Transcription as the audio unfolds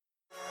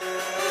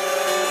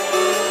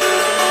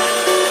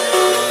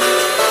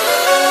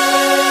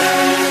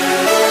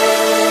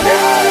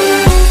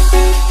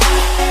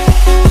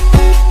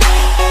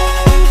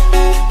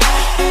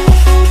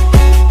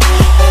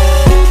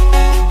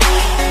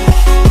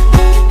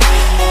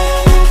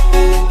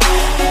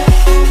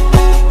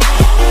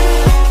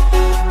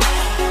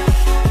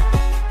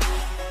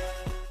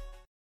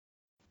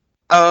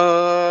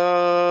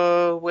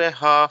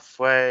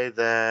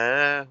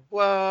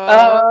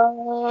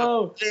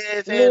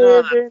on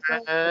a living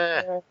on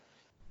prayer. prayer.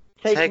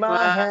 Take my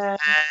my hand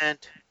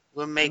hand.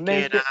 We'll and make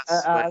make it, it I I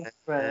swear.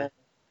 swear.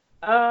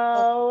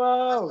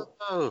 Oh,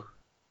 Oh.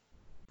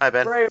 Hi,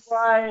 Ben. Bray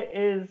Wyatt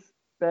is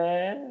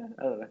there.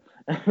 I don't know.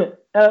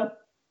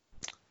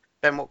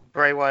 Hello.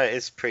 Bray Wyatt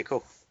is pretty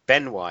cool.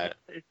 Ben Wyatt.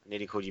 I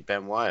nearly called you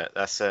Ben Wyatt.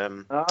 That's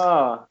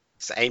Oh,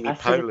 it's Amy I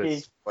see.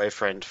 Poehler's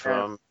boyfriend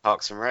from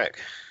Parks and Rec.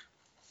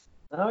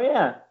 Oh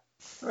yeah,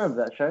 I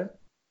remember that show.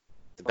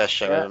 The best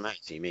show ever made,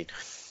 you mean?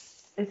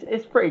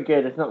 It's pretty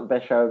good. It's not the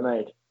best show I've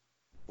made.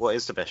 What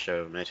is the best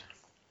show ever made?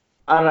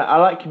 I don't know, I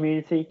like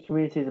Community.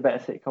 Community is a better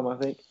sitcom, I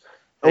think.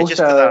 They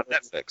just put that on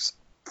Netflix.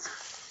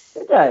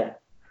 Did they?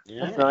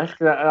 Yeah. That's nice.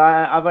 Cause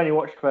I've only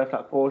watched the first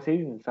 4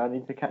 seasons, so I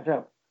need to catch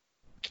up.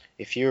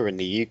 If you were in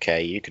the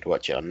UK, you could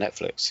watch it on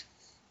Netflix.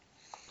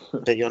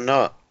 But you're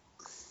not.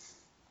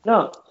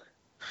 No.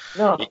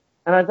 And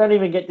I don't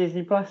even get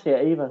Disney Plus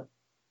yet either.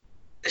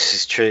 This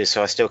is true,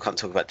 so I still can't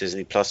talk about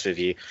Disney Plus with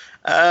you.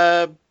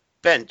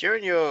 Ben,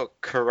 during your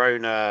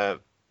corona,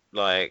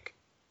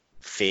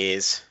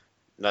 fears,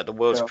 the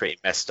world's pretty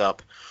messed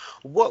up,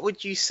 what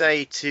would you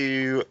say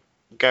to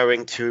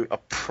going to a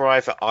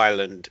private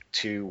island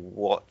to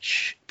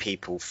watch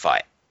people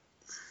fight?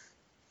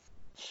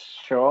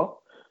 Sure.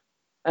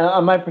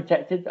 Am I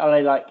protected? Are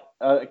they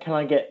can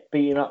I get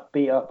beat up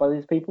by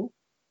these people?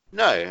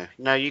 No,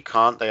 you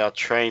can't. They are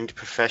trained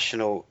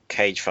professional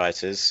cage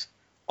fighters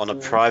on a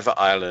private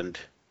island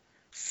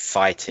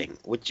fighting.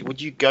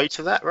 Would you go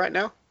to that right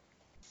now?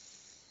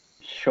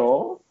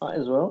 Sure, might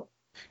as well.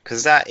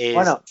 Because that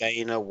is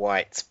Dana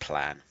White's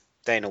plan.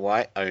 Dana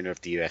White, owner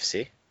of the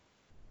UFC,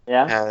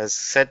 has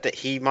said that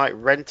he might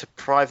rent a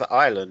private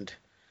island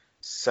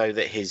so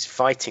that his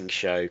fighting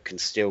show can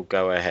still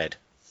go ahead.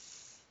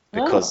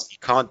 Because you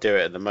can't do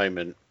it at the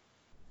moment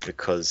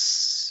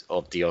because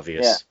of the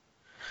obvious.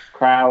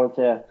 Crowds,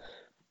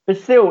 But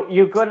still,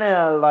 you're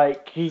gonna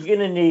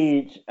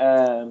need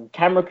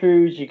camera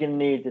crews. You're gonna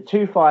need the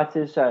 2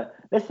 fighters. So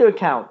let's do a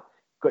count.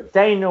 Got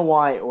Dana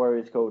White, or whatever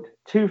it's called,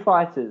 2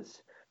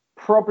 fighters,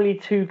 probably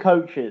 2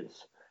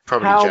 coaches.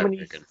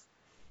 Rogan.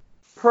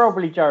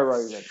 Probably Joe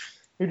Rogan.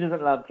 Who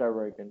doesn't love Joe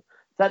Rogan?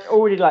 That's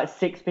already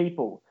 6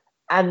 people,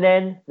 and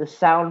then the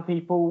sound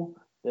people,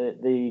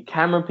 the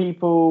camera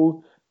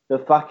people, the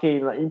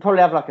fucking you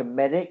probably have a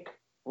medic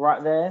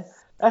right there.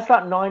 That's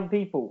 9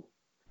 people.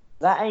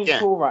 That ain't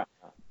cool right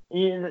now.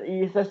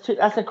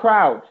 That's a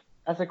crowd.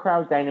 That's a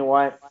crowd, Dana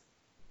White.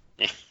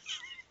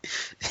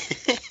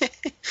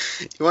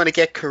 You want to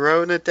get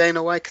corona,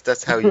 Dana White? 'Cause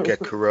that's how you get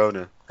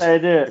corona. They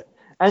do.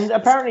 And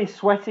apparently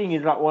sweating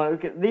is one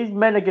of these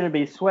men are going to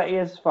be sweaty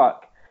as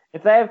fuck.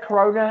 If they have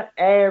corona,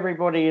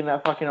 everybody in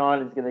that fucking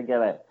island is going to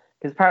get it.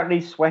 Because apparently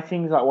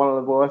sweating is one of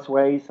the worst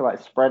ways to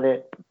spread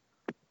it.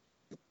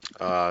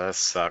 Oh, that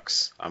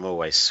sucks. I'm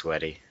always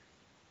sweaty.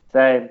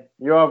 Same.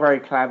 You are very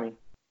clammy.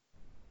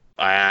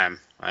 I am.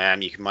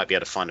 You might be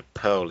able to find a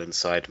pearl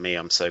inside me.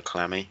 I'm so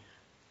clammy.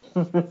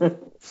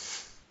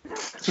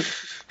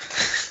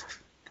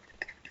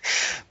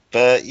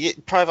 But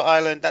private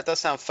island, that does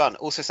sound fun.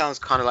 Also sounds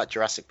kind of like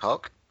Jurassic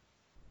Park.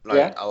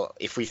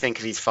 If we think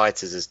of these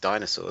fighters as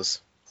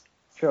dinosaurs.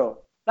 Sure.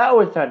 That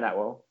always turned out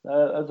well.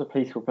 That was a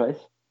peaceful place.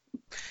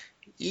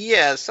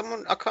 Yeah,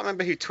 I can't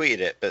remember who tweeted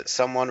it, but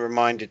someone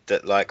reminded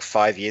that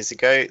 5 years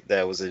ago,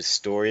 there was a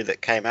story that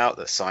came out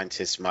that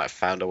scientists might have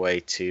found a way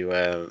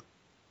to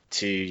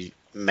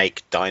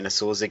make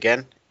dinosaurs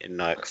again in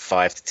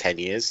 5 to 10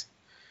 years.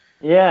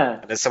 Yeah.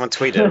 And then someone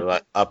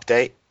tweeted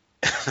update.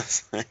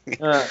 It's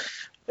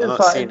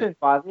been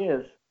 5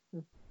 years.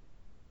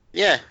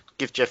 Yeah,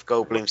 give Jeff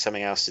Goldblum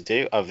something else to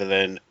do other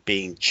than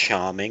being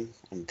charming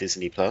on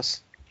Disney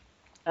Plus.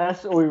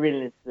 That's all we really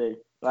need to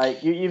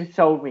do. You've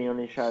sold me on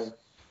this show.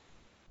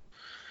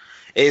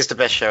 It is the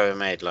best show ever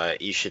made.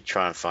 You should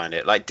try and find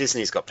it.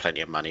 Disney's got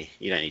plenty of money.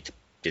 You don't need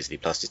Disney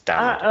Plus. Just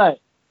download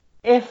it.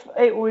 If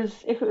it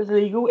was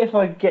legal, if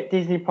I could get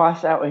Disney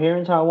Plus out of here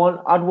in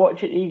Taiwan, I'd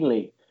watch it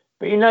legally.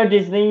 But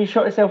Disney, you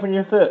shot yourself in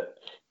your foot.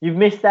 You've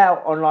missed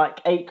out on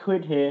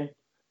 £8 here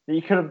that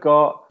you could have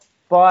got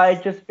by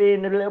just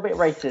being a little bit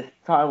racist.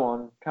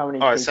 Taiwan.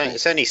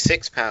 It's only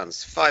 £6,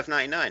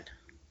 $5.99.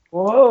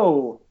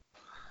 Whoa,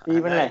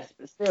 even less,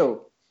 but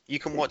still. You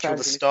can watch all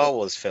the Star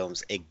Wars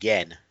films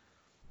again.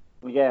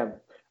 Yeah,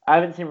 I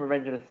haven't seen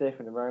Revenge of the Sith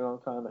in a very long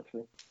time,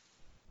 actually.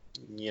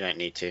 You don't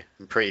need to.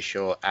 I'm pretty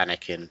sure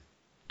Anakin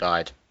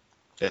died,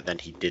 but then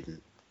he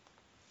didn't.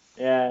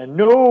 Yeah,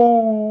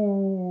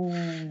 no.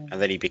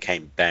 And then he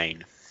became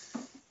Bane.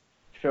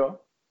 Sure.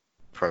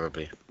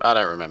 Probably. I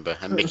don't remember.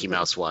 And Mickey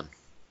Mouse won.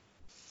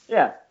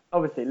 Yeah,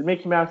 obviously.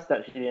 Mickey Mouse is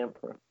actually the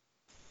Emperor.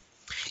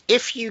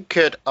 If you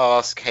could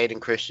ask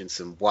Hayden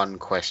Christensen one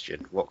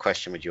question, what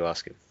question would you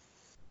ask him?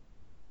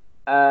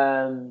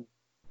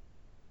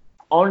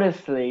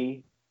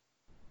 Honestly,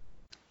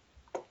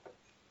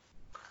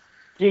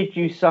 did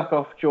you suck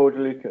off George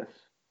Lucas?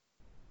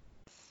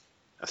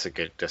 That's a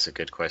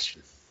good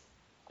question.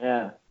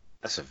 Yeah.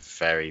 That's a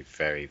very,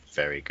 very,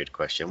 very good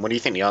question. What do you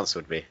think the answer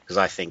would be? Because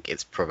I think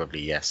it's probably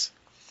yes.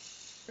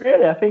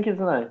 Really? I think it's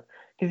no.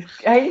 Because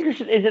Hayden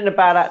Christensen isn't a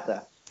bad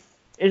actor.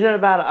 Isn't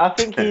about it. I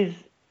think he's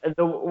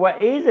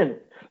what isn't.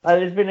 Like,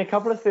 there's been a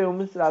couple of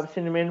films that I've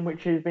seen him in,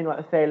 which he's been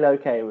like fairly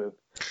okay with.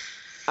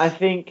 I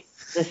think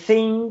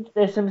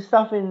there's some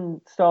stuff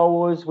in Star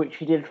Wars which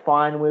he did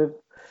fine with,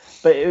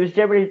 but it was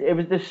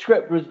the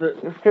script was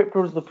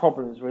the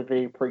problems with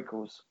the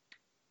prequels.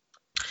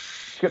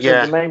 Script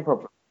was the main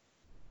problem.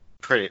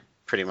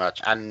 Pretty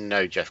much, and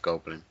no Jeff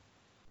Goldblum.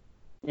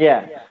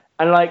 Yeah.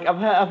 And like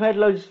I've heard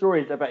loads of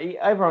stories about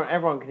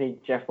everyone can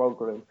eat Jeff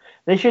Goldblum.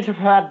 They should have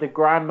had the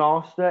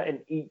Grandmaster in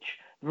each.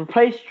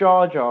 Replace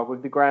Jar Jar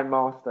with the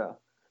Grandmaster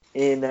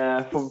in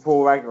from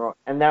Thor Ragnarok,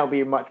 and that would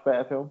be a much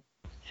better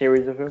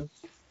series of films.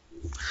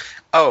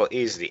 Oh,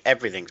 easily.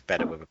 Everything's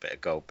better with a bit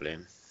of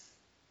Goldblum.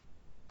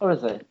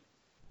 Honestly.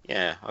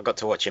 Yeah, I got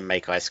to watch him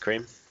make ice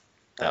cream.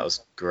 That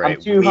was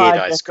great. Weird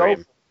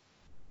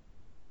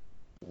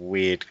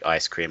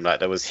ice cream.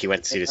 Like he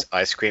went to see this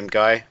ice cream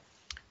guy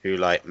who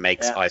like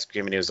makes ice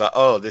cream, and he was like,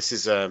 "Oh, this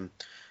is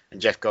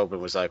And Jeff Goldblum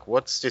was like,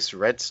 "What's this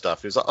red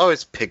stuff?" He was like, "Oh,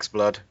 it's pig's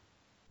blood."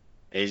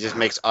 And he just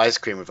makes ice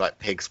cream with like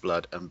pig's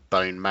blood and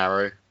bone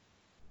marrow.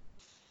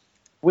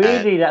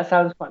 Weirdly, that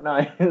sounds quite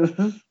nice.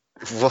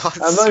 What's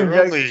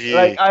wrong with you?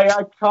 Like,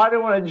 I kind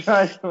of want to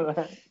try some of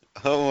that.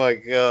 Oh my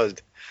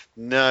god,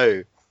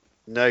 no,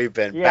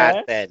 Ben,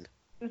 bad Ben.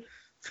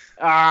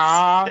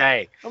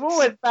 Stay. I'm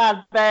always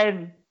bad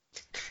Ben.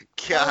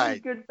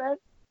 God, good Ben.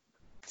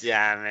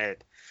 Damn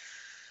it.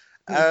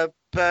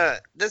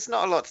 But there's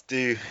not a lot to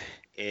do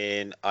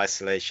in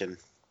isolation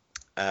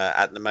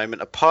at the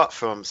moment, apart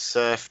from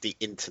surf the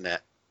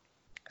internet.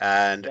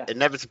 And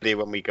inevitably,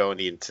 when we go on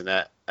the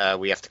internet,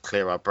 we have to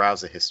clear our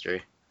browser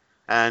history,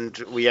 and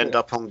we end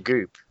up on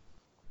Goop.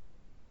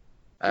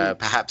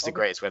 Perhaps the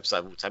greatest website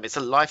of all time. It's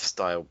a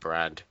lifestyle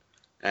brand,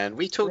 and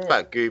we talked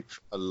about Goop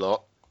a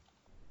lot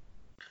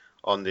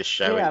on this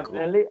show. Yeah,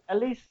 at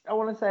least I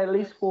want to say at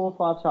least 4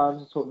 or 5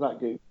 times I talked about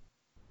Goop.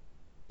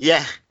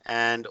 Yeah,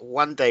 and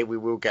one day we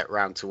will get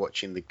round to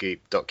watching the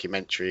Goop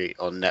documentary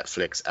on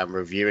Netflix and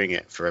reviewing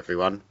it for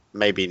everyone.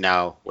 Maybe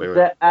now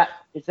we're.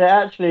 Is there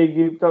actually a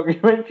Goop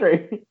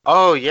documentary?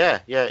 Oh yeah,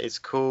 it's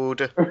called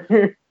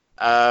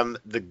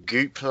the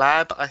Goop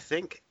Lab, I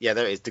think. Yeah,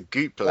 there it is, the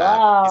Goop Lab.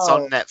 Wow. It's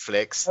on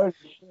Netflix. Oh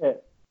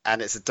shit!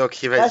 And it's a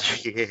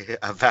documentary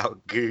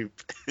about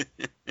Goop.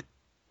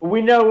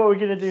 We know what we're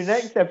gonna do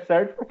next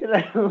episode.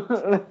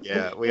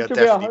 Yeah, we are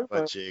definitely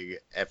watching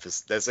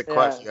episodes. There's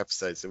quite a few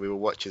episodes, so we will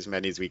watch as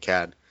many as we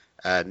can.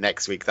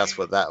 Next week, that's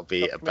what that'll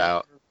be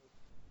about.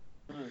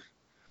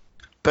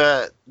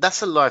 But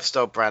that's a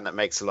lifestyle brand that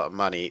makes a lot of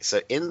money.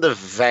 So in the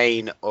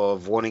vein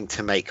of wanting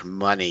to make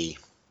money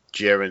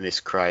during this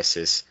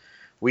crisis,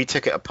 we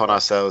took it upon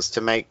ourselves to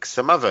make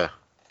some other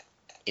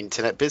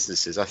internet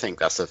businesses. I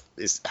think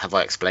have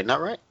I explained that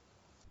right?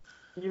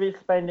 You've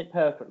explained it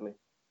perfectly.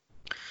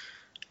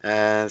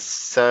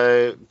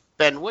 So,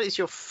 Ben, what is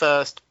your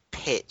first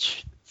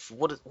pitch?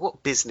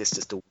 What business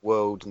does the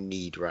world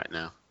need right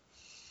now?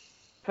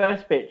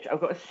 First pitch,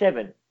 I've got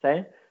 7.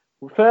 Okay?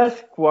 The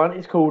first one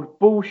is called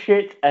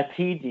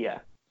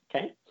Bullshitopedia.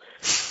 Okay?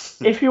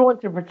 If you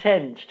want to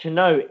pretend to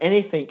know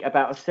anything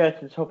about a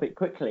certain topic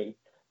quickly,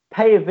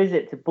 pay a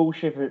visit to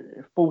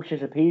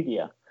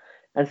Bullshitopedia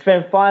and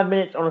spend 5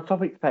 minutes on a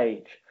topics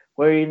page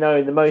where you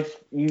know the most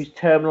used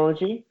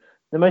terminology,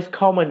 the most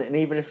common, and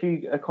even a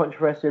few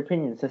controversial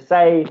opinions. So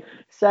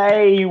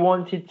say you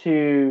wanted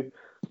to,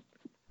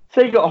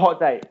 say you got a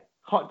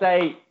hot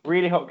date,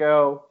 really hot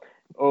girl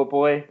or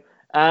boy,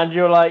 and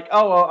you're like,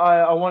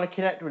 I want to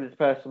connect with this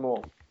person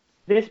more.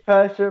 This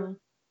person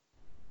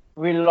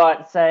really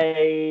like,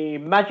 say,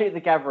 Magic the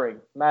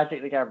Gathering,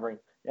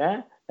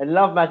 yeah? They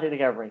love Magic the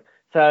Gathering.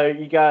 So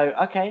you go,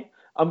 okay,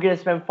 I'm going to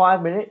spend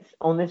 5 minutes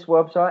on this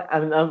website,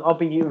 and I'll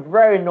be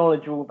very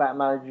knowledgeable about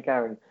Magic the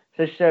Gathering.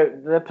 So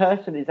the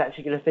person is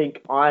actually going to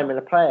think I'm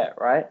a player,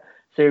 right?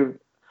 So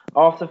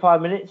after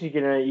 5 minutes, you're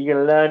gonna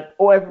learn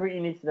everything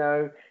you need to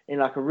know in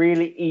like a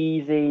really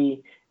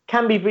easy,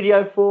 can be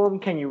video form.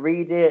 Can you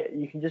read it?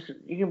 You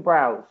can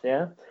browse,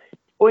 yeah.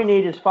 All you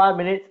need is 5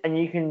 minutes, and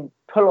you can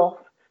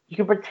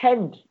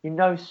pretend you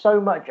know so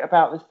much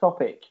about this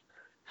topic,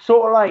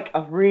 sort of like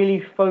a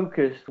really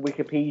focused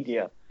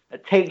Wikipedia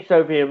that takes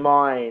over your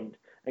mind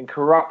and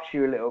corrupts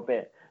you a little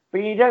bit.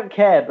 But you don't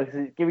care because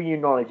it's giving you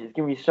knowledge. It's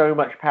giving you so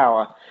much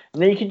power.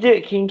 And then you can do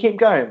it. You can keep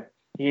going.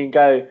 You can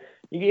go.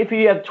 If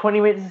you have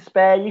 20 minutes to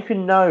spare, you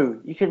can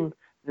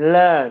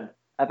learn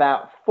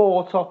about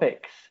 4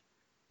 topics.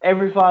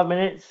 Every 5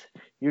 minutes,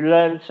 you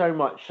learn so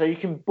much. So you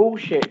can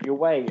bullshit your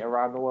way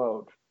around the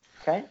world.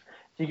 Okay?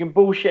 So you can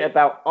bullshit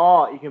about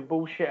art. You can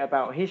bullshit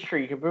about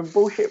history. You can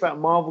bullshit about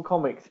Marvel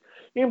Comics.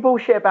 You can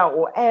bullshit about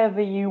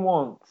whatever you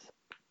want.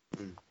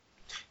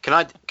 Can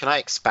I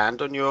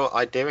expand on your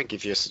idea and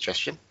give you a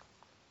suggestion?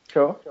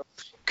 Sure.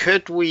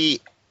 Could we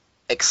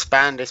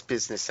expand this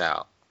business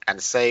out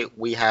and say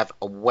we have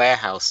a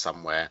warehouse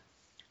somewhere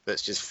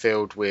that's just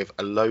filled with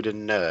a load of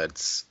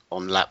nerds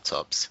on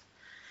laptops,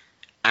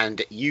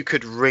 and you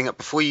could ring up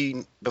before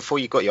you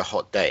got your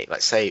hot date,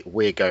 like say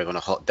we're going on a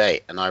hot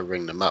date, and I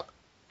ring them up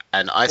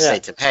and I say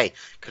to them, hey,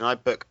 can I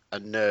book a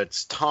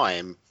nerd's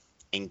time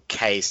in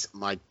case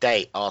my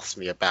date asks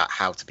me about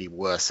how to be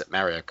worse at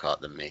Mario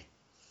Kart than me.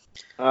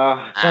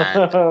 And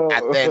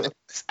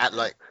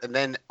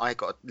then I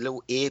got a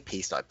little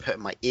earpiece that I put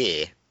in my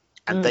ear,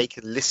 and they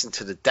can listen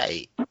to the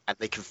date, and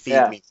they can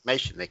feed me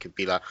information. They could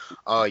be like,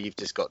 "Oh, you've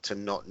just got to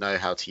not know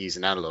how to use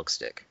an analog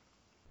stick."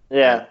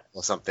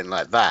 Or something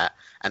like that,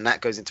 and that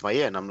goes into my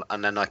ear,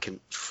 and then I can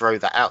throw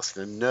that out,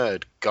 so the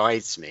nerd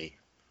guides me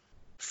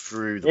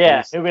through the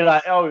balls. He'll be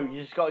like, "Oh,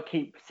 you just got to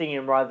keep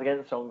singing Rise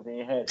Against songs in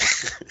your head."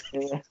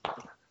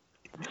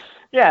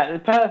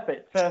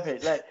 Perfect.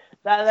 Like,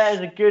 that is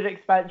a good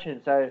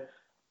expansion. So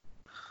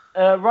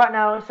right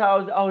now, so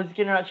I was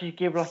gonna actually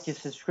give like a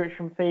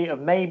subscription fee of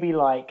maybe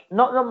like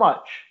not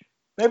much,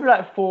 maybe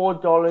like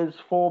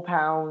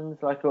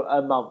 £4, like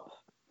a month.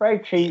 Very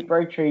cheap.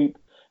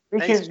 You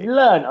can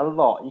learn a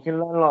lot.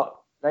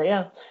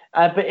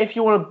 But if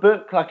you want to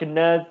book like a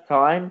nerd's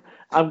time,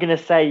 I'm gonna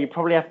say you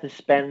probably have to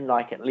spend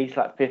like at least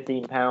like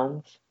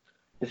 £15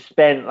 to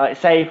spend, like,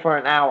 say for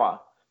an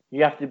hour.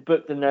 You have to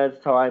book the nerd's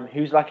time.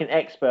 Who's like an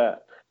expert?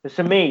 Because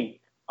for me,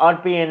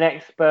 I'd be an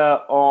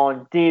expert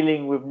on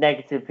dealing with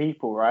negative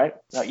people, right?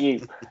 Like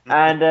you,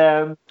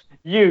 and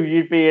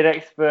you'd be an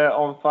expert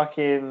on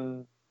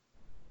fucking.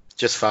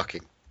 Just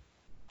fucking.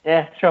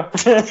 Yeah, sure.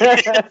 That's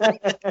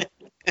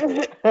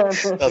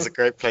a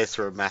great place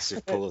for a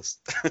massive pause.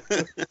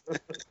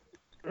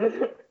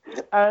 And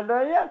so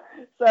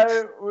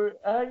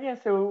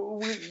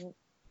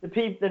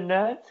the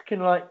nerds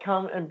can like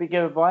come and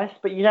give advice,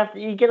 but you're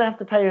gonna have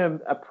to pay them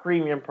a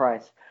premium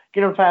price.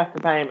 You're gonna have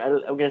to pay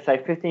them. I'm gonna say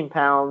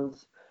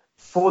 £15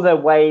 for their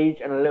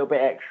wage and a little bit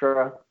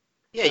extra.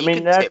 Yeah,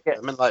 you can tip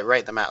them and like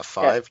rate them out of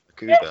 5.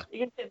 Yeah,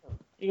 you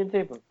can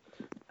tip them.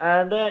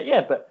 And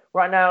but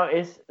right now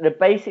the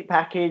basic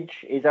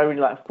package is only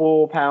like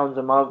 £4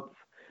 a month,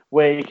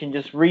 where you can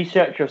just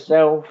research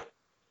yourself,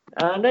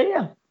 and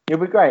you'll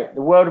be great.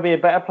 The world will be a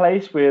better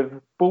place with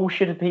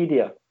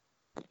Bullshitopedia.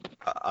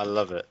 I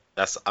love it.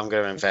 I'm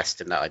going to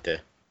invest in that idea.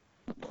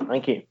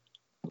 Thank you.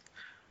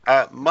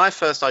 My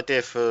first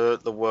idea for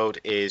the world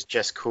is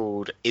just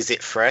called Is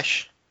It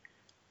Fresh?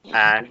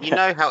 And you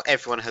know how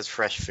everyone has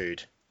fresh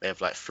food. They have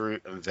like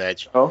fruit and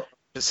veg. Oh.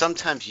 But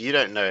sometimes you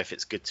don't know if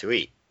it's good to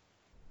eat.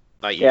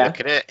 Like you look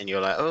at it and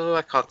you're like, oh,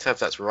 I can't tell if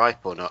that's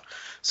ripe or not.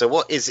 So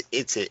what Is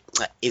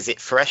It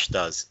Fresh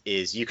does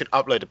is you can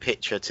upload a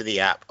picture to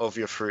the app of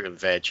your fruit and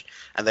veg,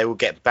 and they will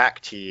get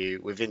back to you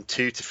within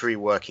 2 to 3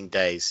 working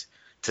days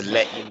to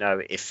let you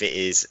know if it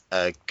is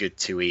good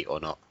to eat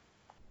or not.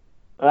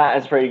 That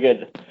is pretty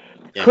good.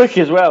 Yeah. Quick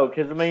as well,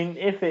 because I mean,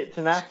 if it's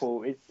an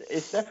apple,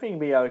 it's definitely gonna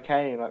be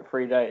okay in like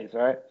 3 days,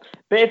 right?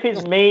 But if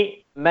it's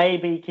meat,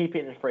 maybe keep it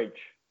in the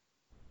fridge.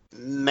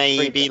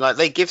 Maybe like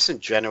they give some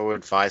general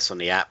advice on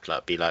the app,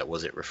 like be like,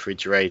 was it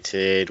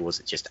refrigerated?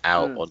 Was it just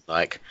out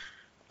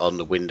on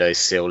the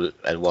windowsill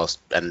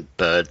and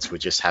birds were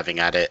just having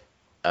at it?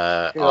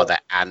 Are there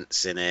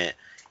ants in it?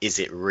 Is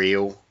it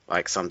real?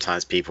 Like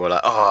sometimes people are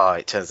like, oh,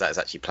 it turns out it's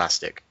actually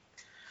plastic.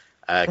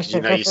 Because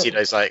you see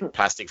those like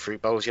plastic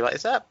fruit bowls. You're like,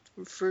 is that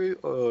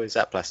fruit or is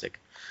that plastic?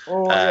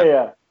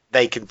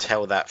 They can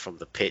tell that from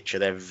the picture.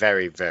 They're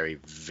very, very,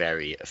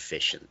 very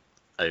efficient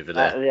over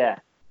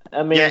there.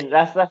 I mean,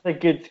 that's a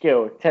good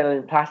skill.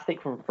 Telling plastic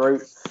from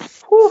fruit.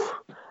 Whew,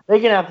 they're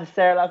going to have to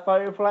stare at that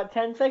photo for like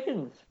 10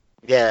 seconds.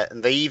 Yeah,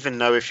 and they even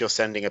know if you're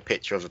sending a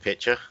picture of a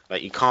picture.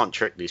 Like, you can't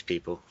trick these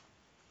people.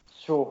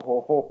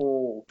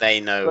 Sure. They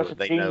know what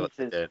they're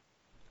doing.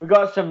 We've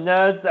got some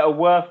nerds that are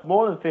worth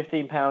more than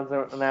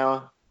 £15 an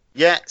hour.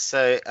 Yeah,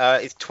 so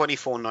it's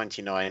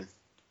 $24.99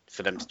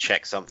 for them to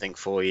check something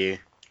for you.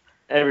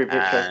 Every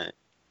picture.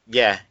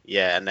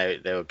 And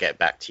they'll get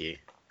back to you.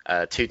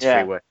 2 to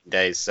 3 working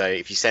days. So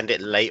if you send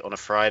it late on a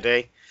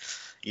Friday,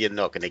 you're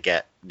not going to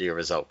get your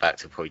result back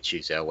till probably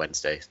Tuesday or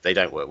Wednesday. They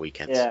don't work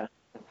weekends. Yeah,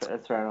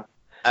 that's fair enough.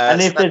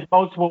 And if there's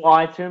multiple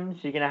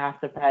items, you're going to have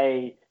to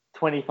pay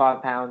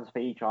 £25 for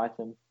each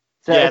item.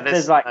 So if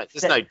there's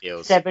no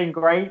deals. 7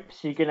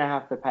 grapes, you're going to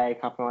have to pay a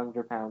couple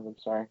 £100. I'm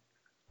sorry.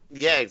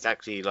 Yeah,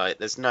 exactly. Like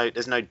there's no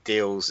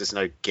deals. There's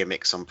no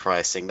gimmicks on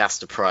pricing. That's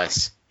the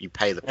price. You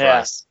pay the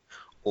price.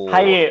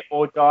 Pay it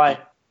or die.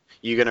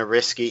 You going to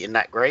risk eating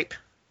that grape?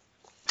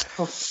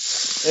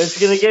 It's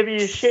going to give you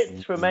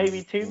shits for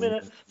maybe 2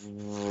 minutes.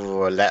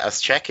 Well, let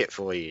us check it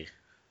for you.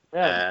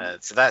 Yeah.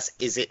 So that's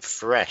Is It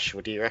Fresh?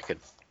 What do you reckon?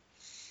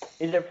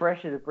 Is It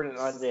Fresh is a brilliant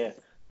idea.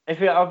 If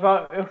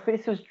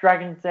this was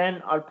Dragon's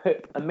Den, I'd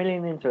put $1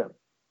 million into it.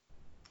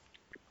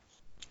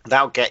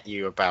 That'll get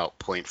you about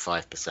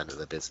 0.5% of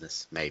the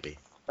business, maybe.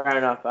 Fair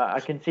enough. I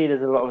can see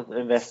there's a lot of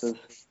investors.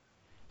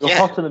 You're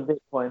hotter than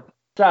Bitcoin.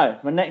 So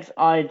my next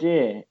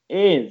idea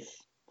is.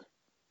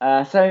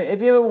 So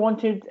have you ever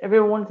wanted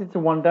to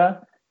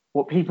wonder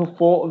what people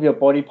thought of your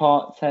body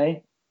parts?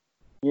 Hey,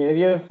 have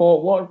you ever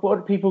thought what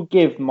do people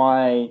give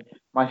my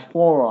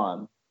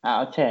forearm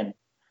out of 10?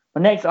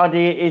 My next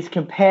idea is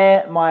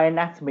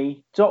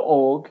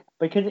CompareMyAnatomy.org,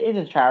 because it is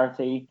a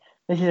charity.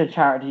 This is a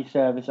charity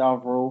service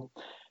after all.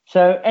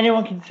 So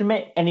anyone can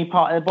submit any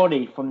part of their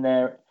body from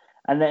there,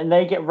 and then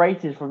they get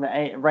rated from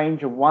the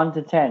range of 1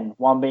 to 10,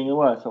 1 being the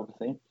worst,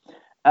 obviously.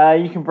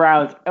 You can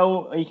browse.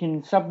 You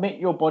can submit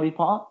your body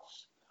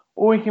parts,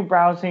 or you can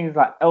browse things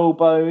like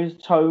elbows,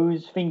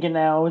 toes,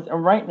 fingernails,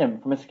 and rate them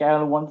from a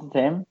scale of 1 to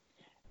 10.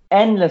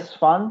 Endless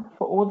fun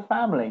for all the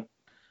family.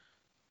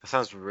 That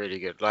sounds really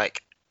good.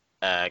 Like,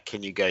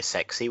 can you go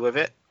sexy with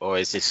it, or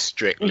is this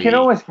strictly? You can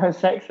always go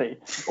sexy,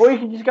 or you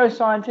can just go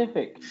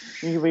scientific.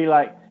 You can be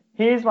like,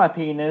 "Here's my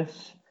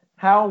penis.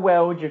 How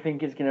well do you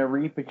think it's going to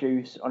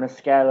reproduce on a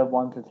scale of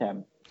 1 to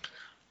 10?"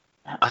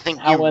 I think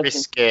you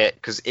risk it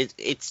because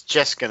it's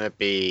just going to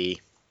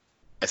be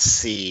a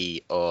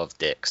sea of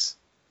dicks.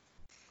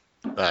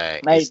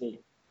 Like, maybe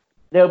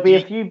there'll be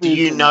a few. Do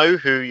you know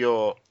who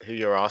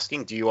you're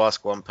asking? Do you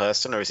ask one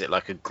person, or is it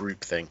like a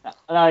group thing?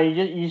 No,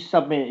 you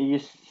submit it. You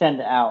just send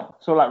it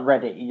out. Sort of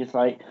like Reddit. You just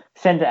like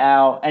send it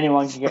out.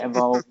 Anyone can get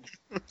involved.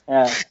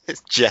 Yeah.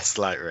 It's just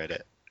like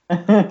Reddit.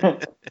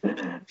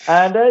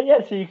 And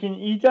so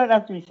you don't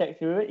have to be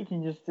sexy with it. You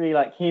can just be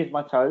like, here's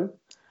my toe,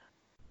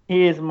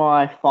 here's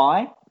my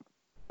thigh.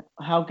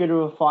 How good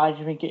of a thigh do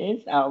you think it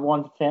is out of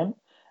 1 to 10?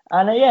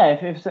 And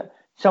if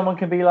someone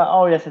can be like,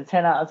 oh, that's a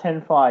 10 out of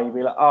 10 thigh, you'd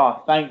be like,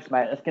 oh, thanks,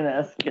 mate. That's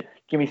gonna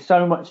give me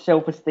so much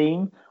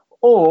self-esteem.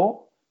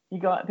 Or you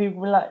got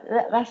people be like,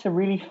 that's a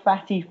really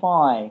fatty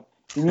thigh.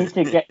 You need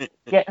to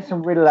get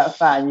some rid of that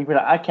fat, and you'd be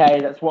like, okay,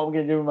 that's what I'm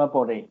gonna do with my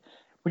body.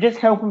 We're just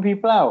helping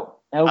people out.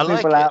 Help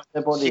people out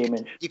their body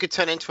image. You could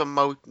turn it into a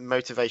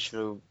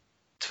motivational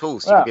tool.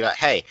 So you could be like,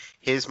 hey,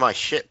 here's my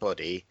shit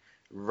body.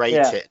 Rate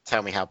it.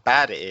 Tell me how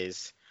bad it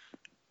is.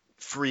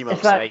 3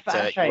 months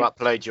later, you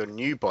upload your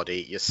new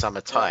body, your summer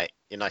tight,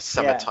 your nice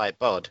summer tight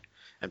bod,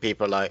 and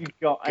people are like, you've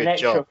got an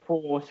extra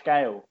 4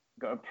 scale.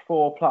 You've got a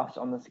 4+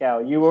 on the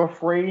scale. You were a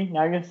 3,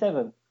 now you're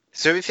 7.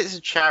 So if it's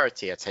a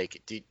charity, I take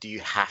it, do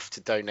you have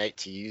to donate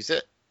to use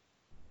it?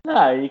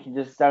 No, you can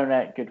just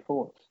donate good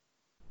thoughts.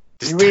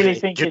 You really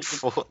think good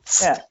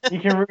thoughts? Yeah,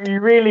 you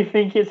really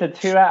think it's a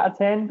 2 out of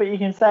 10, but you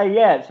can say,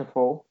 yeah, it's a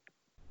 4.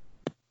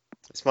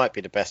 This might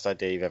be the best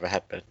idea you've ever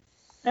had, Ben.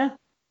 Yeah.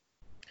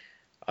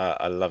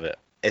 I love it.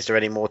 Is there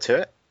any more to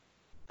it?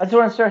 I just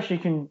want to stress you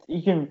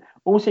can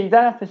also, you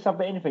don't have to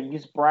submit anything. You can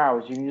just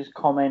browse. You can just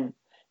comment.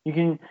 You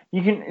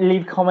can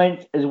leave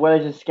comments as well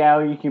as a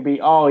scale. You can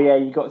be, oh yeah,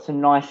 you got some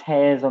nice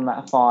hairs on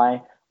that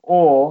thigh,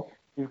 or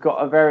you've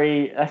got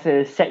let's say,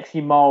 a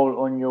sexy mole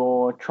on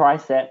your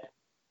tricep.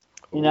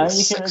 You know, you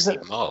can sexy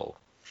mole.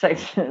 They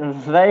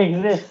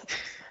exist.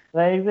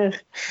 They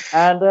exist.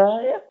 And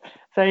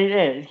so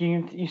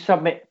you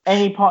submit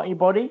any part of your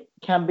body.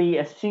 Can be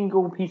a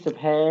single piece of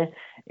hair.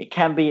 It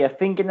can be a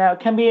fingernail. It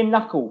can be a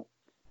knuckle.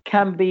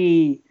 Can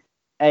be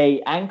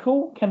a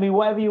ankle. Can be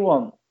whatever you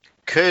want.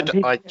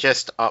 Could I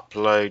just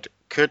upload?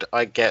 Could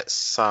I get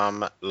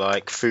some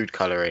like food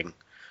coloring?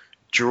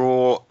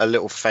 Draw a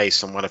little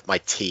face on one of my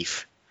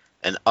teeth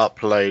and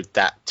upload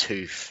that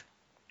tooth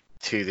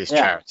to this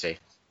charity.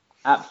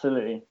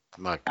 Absolutely.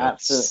 My God,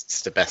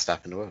 it's the best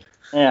app in the world.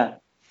 Yeah.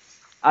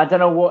 I don't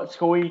know what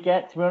score you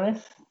get, to be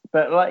honest.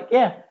 But, like,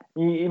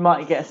 you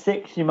might get a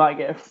 6, you might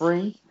get a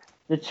 3.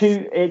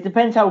 It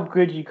depends how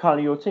good you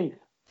colour your teeth.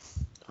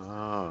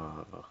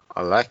 Oh,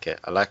 I like it.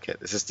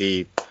 This is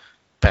the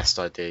best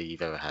idea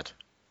you've ever had.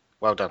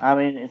 Well done. I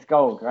mean, it's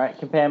gold, right?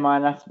 Compare my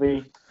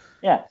anatomy.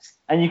 Yeah.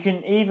 And you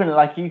can even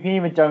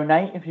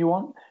donate if you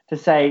want, to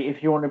say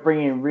if you want to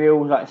bring in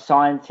real, like,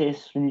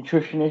 scientists and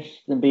nutritionists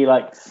and be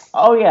like,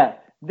 oh, yeah,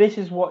 this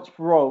is what's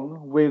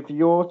wrong with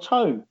your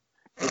toe.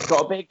 It's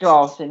got a bit of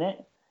glass in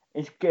it.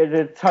 It's got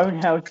the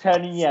toenail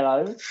turning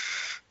yellow.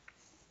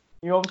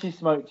 You obviously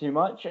smoke too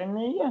much, and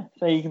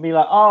so you can be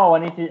like, oh,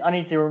 I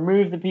need to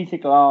remove the piece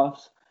of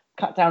glass,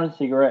 cut down on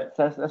cigarettes.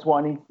 That's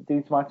what I need to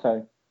do to my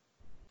toe.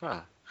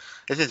 Ah,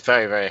 this is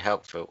very, very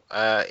helpful.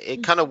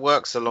 It kind of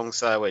works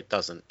alongside, well, it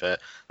doesn't,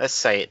 but let's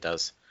say it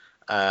does.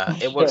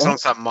 It works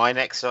alongside my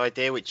next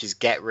idea, which is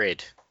Get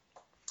Rid.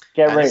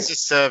 It's a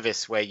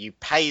service where you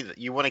pay.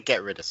 You want to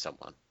get rid of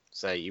someone.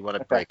 So you want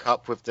to break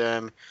up with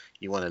them,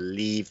 you want to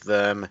leave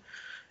them,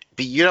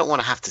 but you don't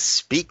want to have to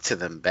speak to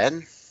them,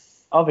 Ben.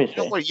 Obviously.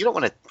 You don't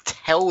want to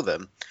tell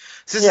them.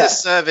 So this is a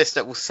service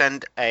that will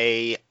send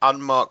a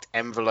unmarked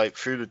envelope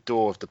through the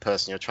door of the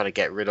person you're trying to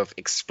get rid of,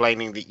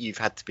 explaining that you've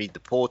had to be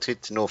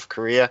deported to North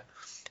Korea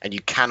and you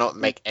cannot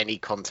make any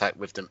contact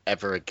with them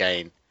ever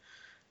again.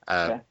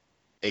 And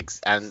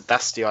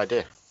that's the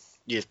idea.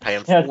 You just pay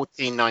them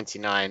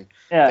 $14.99.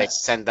 They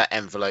send that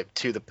envelope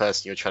to the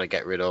person you're trying to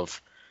get rid of,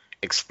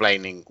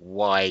 explaining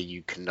why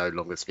you can no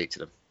longer speak to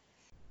them.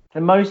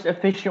 The most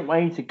efficient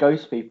way to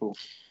ghost people.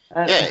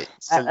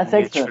 It's to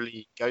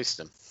literally ghost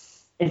them.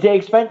 Is it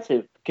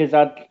expensive? Because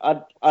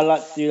I'd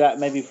like to do that.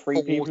 Maybe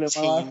 3 people in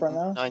my life right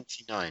now.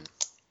 $14.99.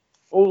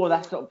 Oh,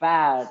 that's not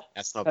bad.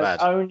 That's not bad.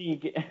 It's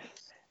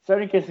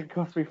only because it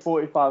cost me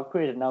 45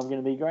 quid, and now I'm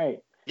going to be great.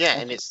 Yeah,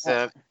 and it's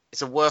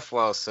a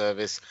worthwhile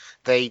service.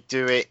 They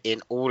do it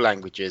in all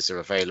languages are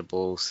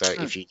available. So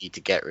if you need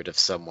to get rid of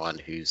someone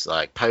who's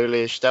like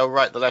Polish, they'll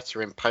write the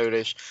letter in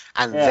Polish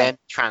and then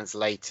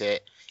translate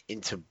it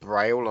into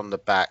Braille on the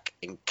back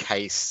in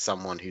case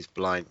someone who's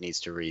blind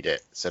needs to read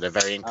it. So they're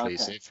very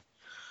inclusive.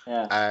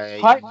 Yeah.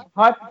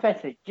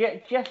 Hypothetically,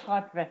 just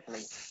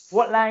hypothetically,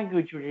 what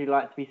language would you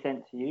like to be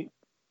sent to you?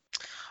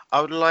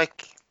 I would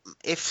like,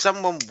 if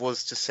someone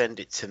was to send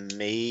it to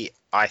me,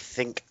 I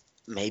think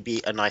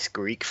maybe a nice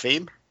Greek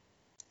theme.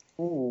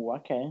 Oh,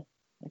 okay.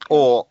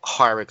 Or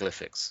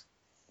hieroglyphics.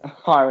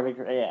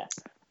 Hieroglyphics, yeah.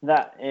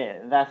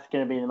 That's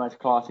going to be the most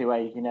classy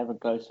way you can ever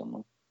go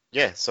someone.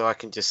 Yeah, so I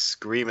can just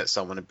scream at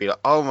someone and be like,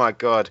 oh my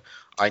god,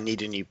 I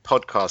need a new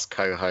podcast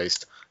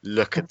co-host.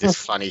 Look at this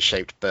funny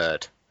shaped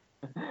bird.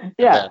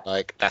 Yeah.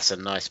 Like, that's a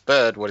nice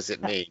bird. What does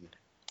it mean?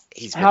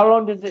 How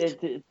long does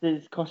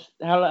it cost?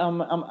 How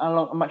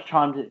much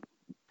time does it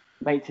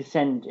make to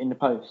send in the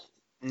post?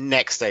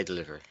 Next day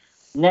delivery.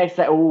 Next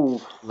day,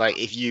 ooh. Like,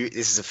 this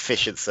is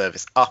efficient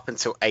service up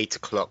until 8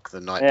 o'clock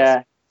the night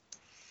before.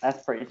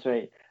 That's pretty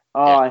sweet.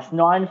 Oh, yeah. It's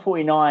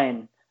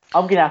 9:49.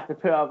 I'm gonna have to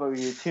put up with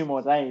you 2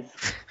 more days.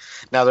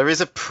 Now there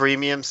is a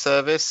premium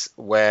service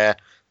where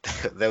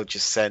they'll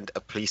just send a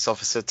police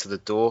officer to the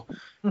door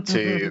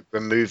to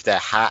remove their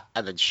hat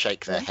and then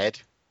shake their head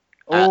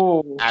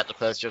at the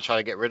person you're trying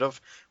to get rid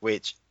of,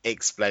 which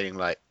explaining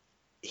like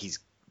he's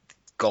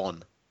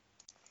gone.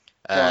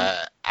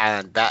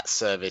 And that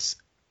service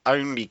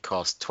only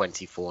costs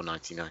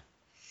 $24.99.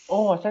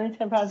 Oh, it's only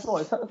 £10 more.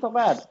 It's not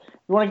bad.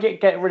 You want to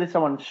get rid of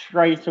someone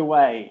straight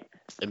away.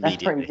 Immediately.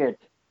 That's pretty good.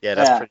 Yeah,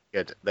 that's pretty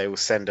good. They will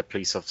send a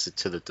police officer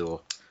to the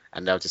door,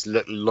 and they'll just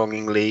look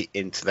longingly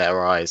into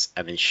their eyes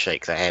and then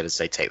shake their head as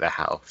they take their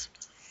hat off.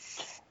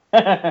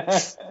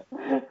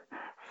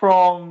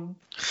 From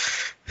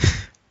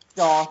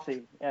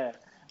Darcy, yeah.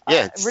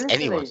 Yeah,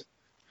 anyone.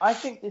 I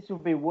think this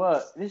would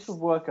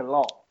work a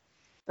lot.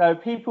 So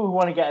people who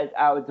want to get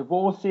out of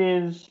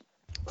divorces,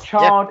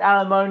 child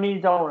alimony,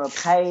 don't want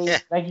to pay,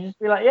 they can just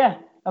be like,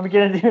 I'm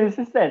going to do this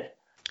instead.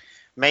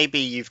 Maybe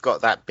you've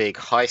got that big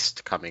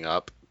heist coming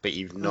up, but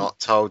you've not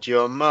told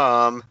your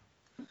mum.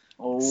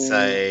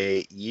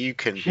 So you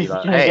can be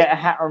like, hey, get a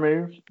hat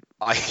removed.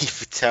 I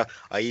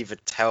either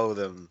tell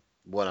them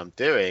what I'm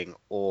doing,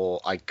 or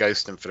I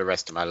ghost them for the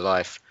rest of my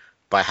life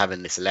by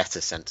having this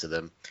letter sent to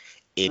them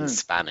in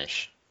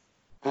Spanish.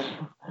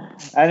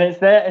 And it's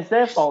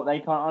their fault they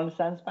can't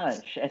understand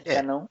Spanish.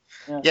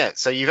 Yeah,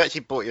 so you've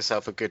actually bought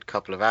yourself a good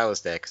couple of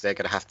hours there, because they're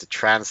going to have to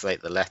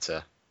translate the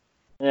letter.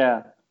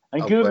 Yeah,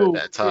 and Google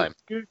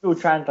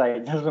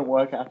Translate doesn't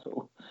work at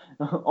all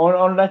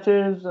on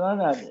letters. I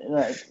know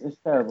it's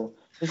terrible.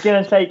 It's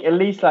going to take at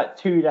least like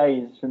 2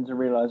 days for them to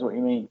realise what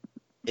you mean.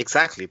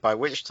 Exactly. By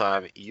which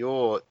time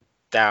you're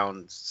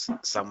down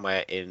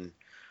somewhere in,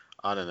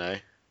 I don't know,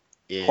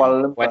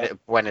 in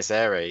Buenos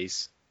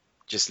Aires,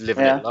 just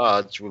living at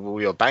large with all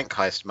your bank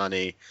heist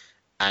money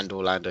and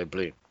Orlando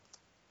Bloom.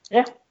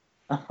 Yeah.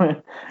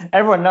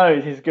 Everyone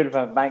knows he's good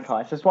for bank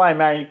heist. That's why I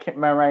married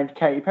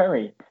Katy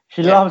Perry.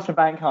 She loves the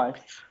bank heist.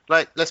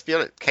 Like, let's be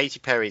honest, Katy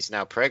Perry's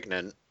now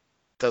pregnant.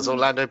 Does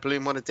Orlando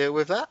Bloom want to deal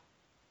with that?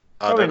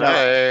 Probably I don't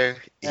know.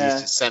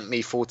 He's just sent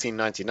me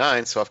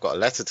 $14.99, so I've got a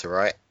letter to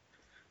write.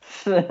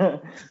 They're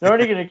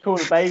only going to call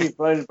the baby,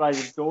 blow the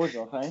baby's doors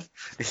off, eh?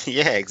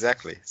 Yeah,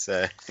 exactly.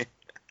 So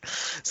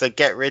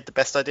get rid. The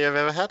best idea I've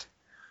ever had.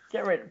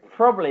 Get rid.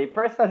 Probably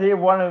best idea.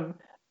 One of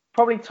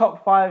probably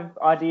top 5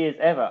 ideas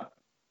ever.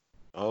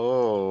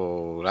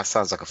 Oh, that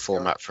sounds like a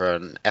format for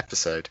an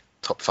episode.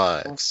 Top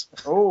 5s.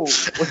 Oh.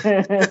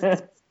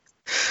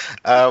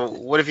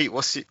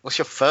 What's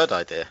your third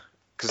idea?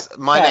 Because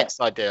my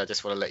next idea, I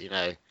just want to let you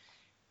know,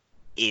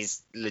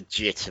 is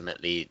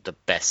legitimately the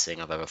best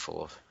thing I've ever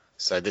thought of.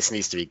 So this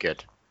needs to be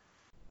good.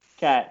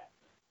 Okay.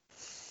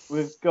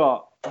 We've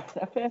got a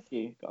fair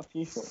few. Got a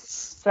few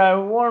thoughts.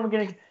 So what I'm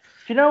going to... Do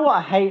you know what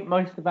I hate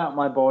most about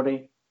my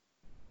body?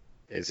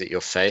 Is it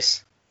your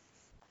face?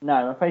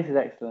 No, my face is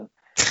excellent.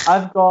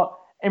 I've got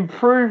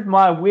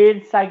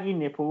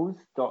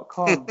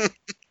improvemyweirdsagginipples.com.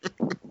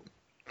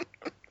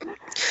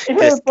 If you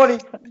have a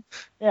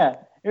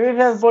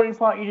body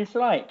part you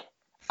dislike,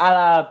 a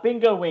la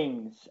bingo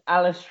wings,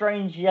 a la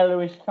strange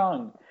yellowish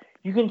tongue,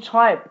 you can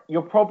type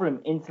your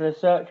problem into the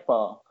search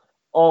bar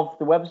of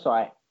the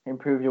website,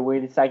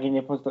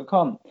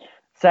 improveyourweirdsagginipples.com.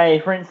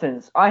 Say, for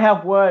instance, I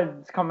have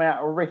words coming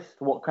out of wrist,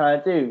 what can I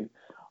do?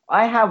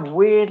 I have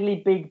weirdly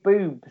big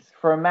boobs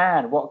for a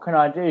man, what can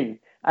I do?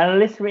 And a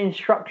list of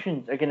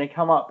instructions are going to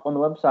come up on the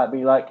website,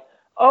 be like,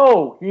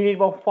 oh, you need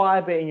more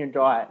fiber in your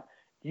diet.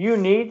 You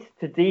need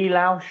to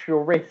delouse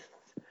your wrists.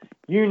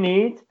 You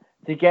need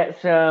to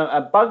get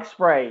a bug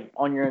spray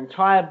on your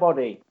entire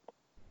body.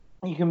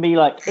 You can be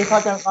like, if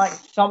I don't like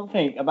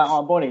something about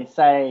my body,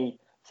 say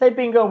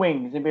bingo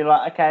wings, and be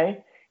like,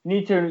 okay, you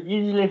need to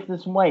lift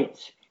some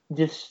weights.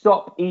 Just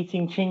stop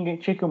eating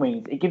chicken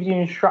wings. It gives you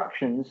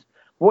instructions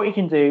what you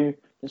can do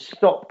to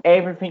stop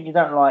everything you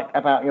don't like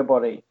about your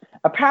body.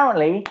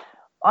 Apparently,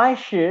 I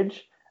should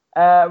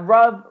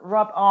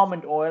rub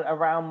almond oil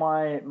around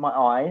my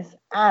eyes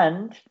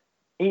and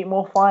eat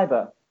more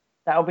fiber.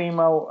 That'll be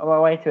my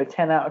way to a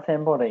 10 out of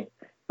 10 body.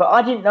 But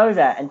I didn't know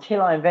that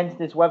until I invented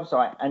this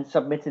website and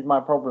submitted my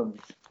problems.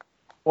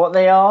 What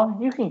they are,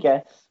 you can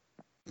guess.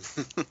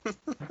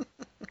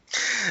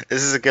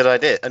 This is a good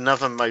idea.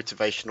 Another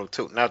motivational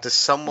tool. Now, does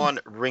someone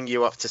ring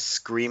you up to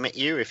scream at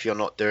you if you're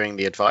not doing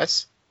the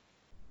advice?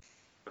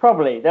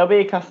 Probably. There'll be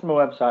a customer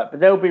website, but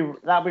that'll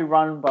be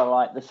run by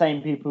like the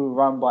same people who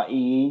run by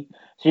EE.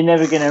 So you're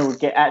never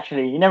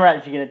actually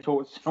gonna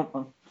talk to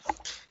someone.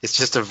 It's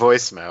just a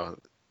voicemail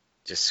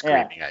just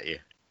screaming at you.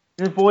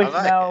 The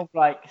voicemail,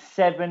 like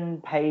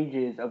 7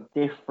 pages of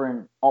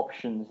different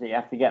options that you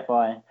have to get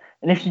by.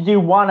 And if you do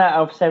 1 out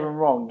of 7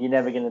 wrong, you're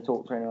never going to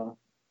talk to anyone.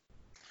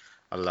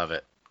 I love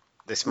it.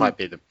 This might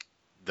be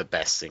the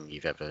best thing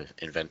you've ever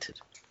invented.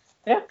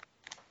 Yeah.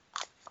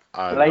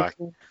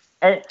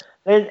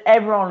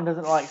 Everyone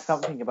doesn't like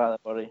something about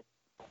their body.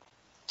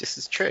 This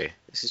is true.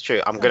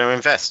 I'm going to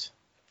invest.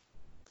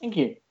 Thank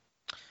you.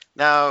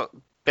 Now,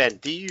 Ben,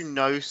 do you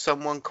know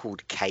someone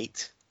called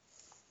Kate?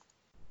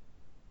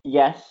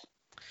 Yes.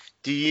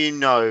 Do you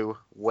know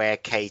where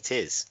Kate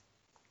is?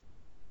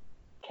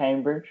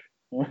 Cambridge.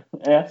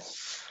 Yeah.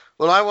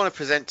 Well, I want to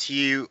present to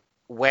you,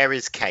 where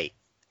is Kate?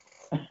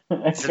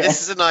 Okay. So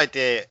this is an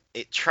idea.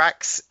 It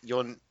tracks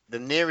the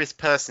nearest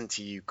person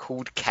to you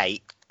called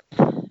Kate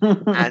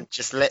and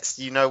just lets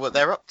you know what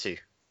they're up to.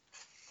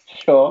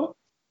 Sure.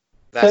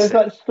 So it's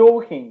like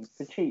stalking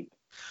for cheap.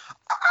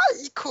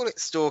 You call it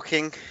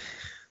stalking.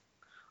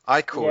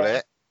 I call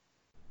it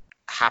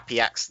happy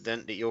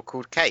accident that you're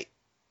called Kate.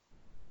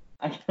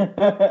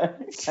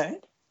 Okay.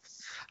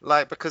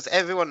 Like, because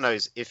everyone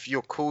knows if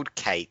you're called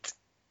Kate,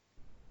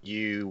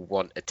 you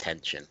want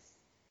attention.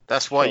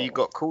 That's why you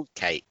got called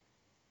Kate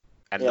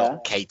and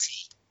not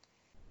Katie.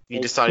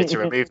 You decided to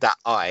remove that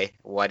I.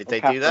 Why did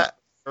they do that?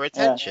 For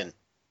attention.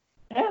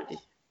 Yeah.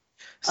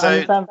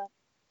 So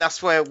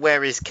that's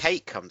where is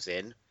Kate comes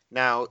in.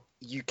 Now,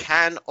 you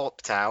can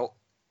opt out,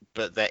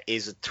 but there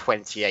is a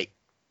 28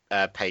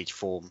 page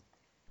form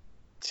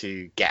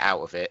to get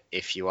out of it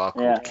if you are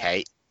called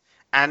Kate.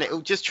 And it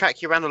will just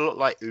track you around a lot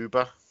like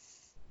Uber.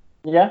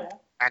 Yeah.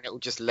 And it will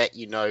just let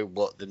you know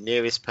what the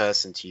nearest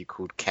person to you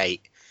called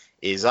Kate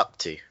is up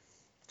to.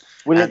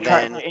 Will it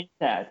track the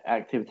internet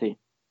activity?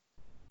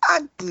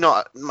 I'm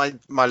not.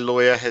 My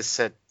lawyer has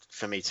said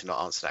for me to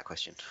not answer that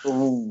question.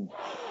 Ooh.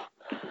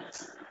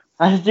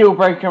 That's a deal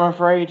breaker, I'm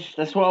afraid.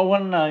 That's what I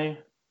want to know.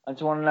 I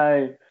just want to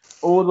know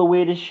all the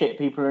weirdest shit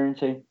people are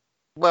into.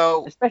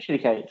 Well, especially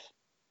Kate's.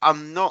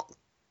 I'm not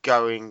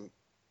going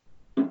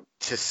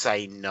to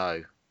say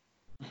no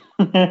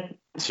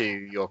to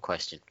your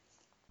question.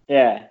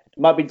 Yeah, it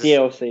might be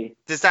DLC.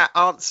 Does that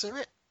answer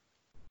it?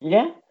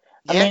 Yeah.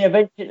 I mean,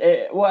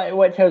 eventually,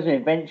 what it tells me,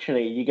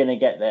 eventually you're going to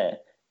get there,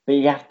 but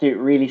you have to do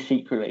it really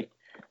secretly.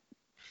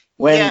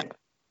 When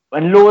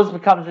laws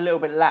becomes a little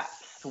bit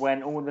lax,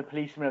 when all the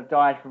policemen have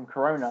died from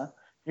corona,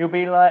 you'll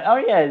be like, oh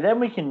yeah, then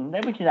we can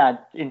add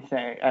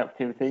internet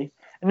activity.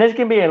 And there's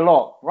going to be a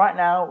lot. Right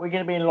now, we're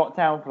going to be in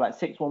lockdown for like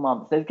 6 more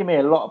months. There's going to be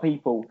a lot of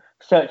people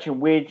searching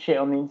weird shit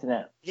on the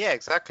internet. Yeah,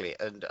 exactly.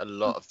 And a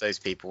lot of those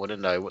people want to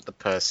know what the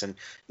person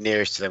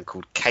nearest to them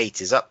called Kate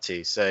is up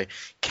to. So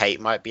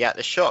Kate might be at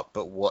the shop,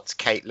 but what's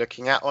Kate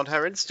looking at on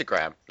her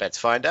Instagram? Let's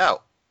find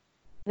out.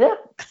 Yeah.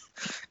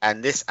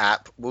 And this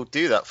app will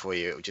do that for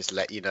you. It will just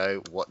let you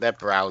know what they're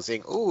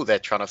browsing. Oh, they're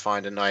trying to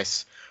find a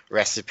nice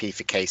recipe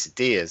for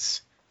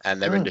quesadillas.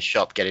 And they're in the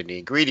shop getting the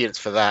ingredients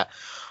for that.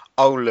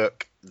 Oh,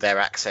 look,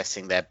 they're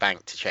accessing their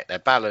bank to check their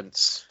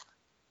balance.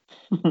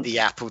 The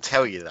app will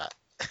tell you that.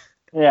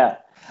 Yeah.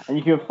 And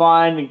you can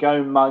find and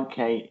go mug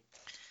Kate.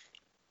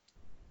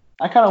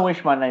 I kind of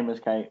wish my name was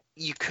Kate.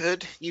 You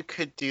could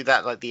do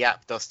that. Like, the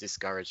app does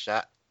discourage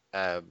that.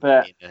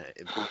 But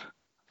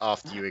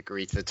after you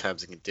agree to the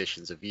terms and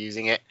conditions of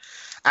using it,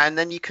 and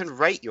then you can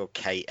rate your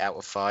Kate out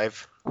of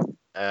 5.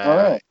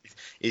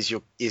 Is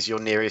your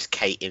nearest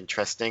Kate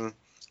interesting?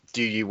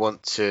 Do you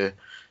want to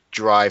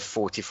drive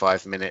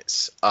 45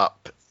 minutes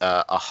up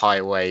a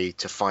highway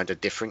to find a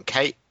different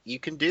Kate? You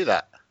can do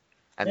that,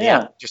 and the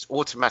app just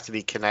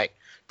automatically connect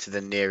to the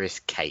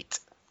nearest Kate.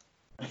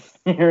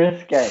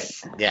 Nearest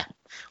Kate. Yeah.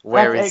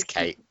 Where is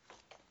Kate?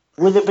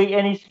 Will there be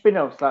any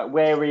spin-offs like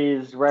where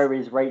is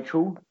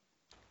Rachel?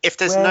 If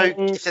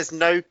there's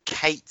no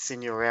Kates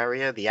in your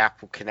area, the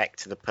app will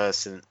connect to the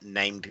person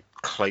named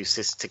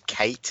closest to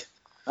Kate.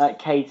 Like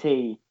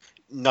Katie.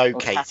 No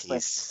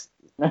Katies.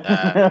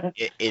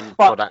 In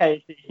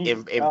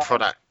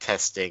product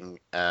testing,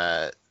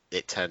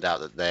 it turned out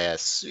that they're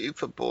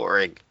super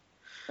boring.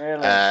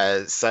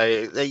 Really? So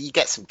you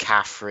get some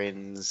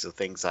Catherines or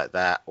things like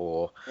that,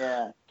 or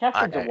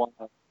Catherine's a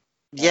wild.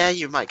 Yeah,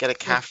 you might get a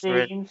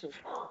Catherine.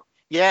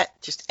 Yeah,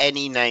 just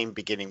any name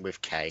beginning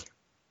with K.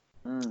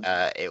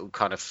 It will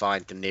kind of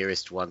find the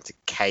nearest one to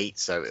Kate,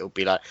 so it'll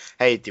be like,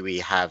 hey, do we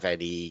have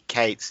any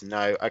Kates?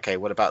 No. Okay,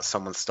 what about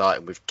someone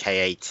starting with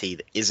K-A-T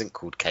that isn't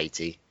called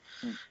Katie?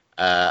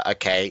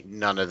 Okay,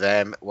 none of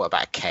them. What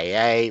about a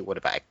K-A? What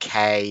about a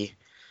K?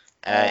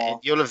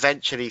 You'll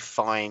eventually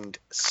find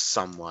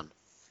someone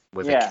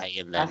with a K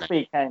in their name.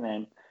 Be a K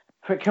name.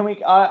 Can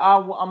we?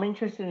 I'm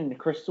interested in the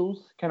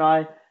crystals. Can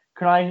I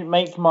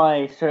make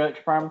my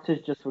search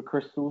parameters just for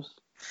crystals?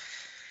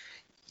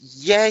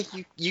 Yeah,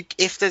 you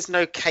if there's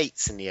no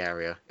Kates in the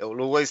area, it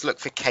will always look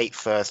for Kate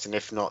first, and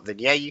if not, then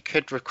yeah, you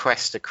could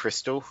request a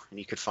crystal, and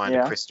you could find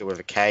a crystal with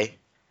a K,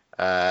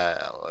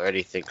 or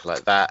anything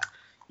like that.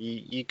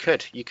 You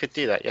could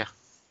do that, yeah.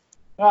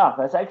 Ah,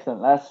 that's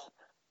excellent.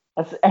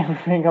 That's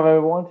everything I've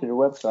ever wanted, a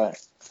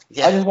website.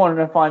 Yeah. I just wanted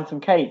to find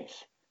some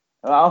Kates.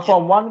 I'll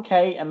find one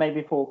Kate and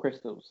maybe 4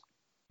 crystals.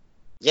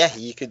 Yeah,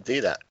 you could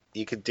do that.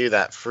 You could do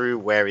that through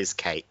Where Is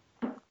Kate?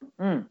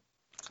 That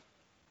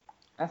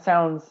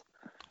sounds...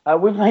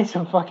 we've made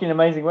some fucking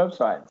amazing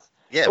websites.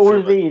 Yeah, all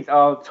of these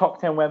are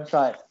top 10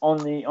 websites on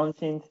the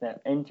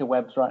internet,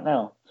 interwebs right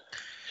now.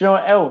 Do you know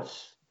what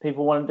else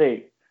people want to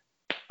do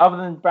other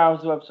than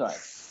browse the website?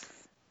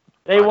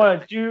 They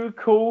want to do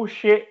cool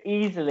shit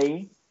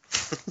easily.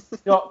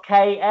 .ka,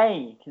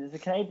 because it's a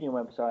Canadian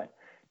website.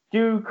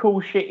 Do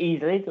cool shit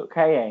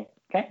easily.ka.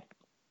 Okay.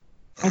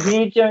 If you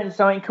need to do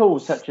something cool,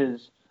 such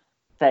as,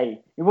 say,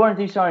 you want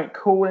to do something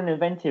cool and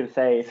inventive,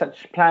 say,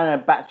 such as plan a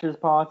bachelor's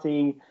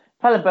party,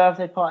 plan a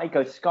birthday party,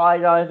 go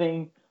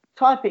skydiving,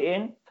 type it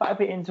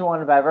into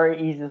one of our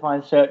very easy to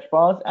find search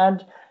bars,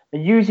 and the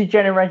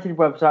user-generated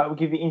website will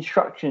give you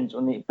instructions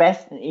on the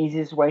best and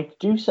easiest way to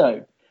do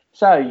so.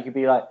 So you could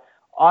be like,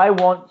 I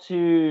want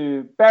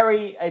to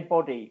bury a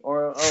body,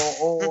 or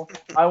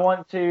I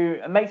want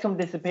to make someone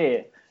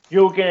disappear.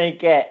 You're gonna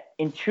get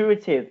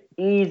intuitive,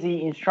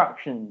 easy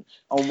instructions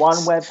on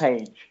one web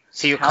page.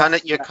 So you're kind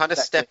of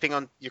stepping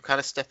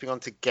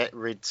onto Get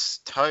Rid's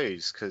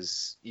toes,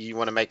 because you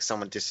want to make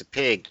someone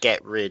disappear.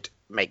 Get Rid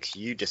makes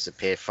you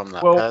disappear from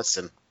that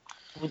person.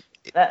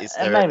 Is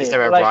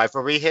there a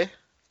rivalry here?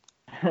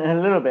 A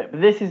little bit, but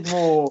this is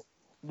more.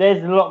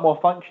 There's a lot more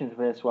functions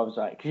for this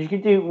website, because you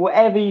can do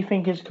whatever you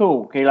think is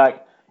cool. Okay,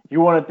 like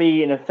you want to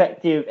be an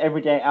effective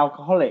everyday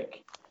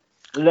alcoholic,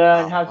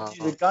 learn how to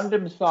do the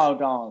Gundam style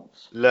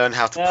dance, learn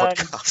how to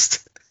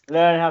podcast,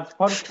 learn how to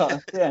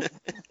podcast,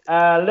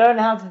 yeah, learn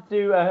how to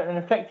do an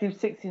effective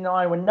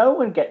 69 when no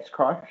one gets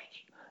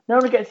crushed, no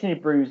one gets any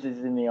bruises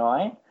in the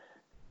eye,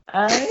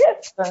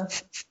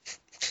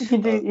 you can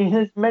do.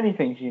 There's many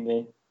things you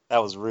do.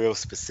 That was real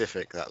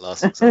specific, that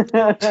last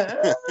example.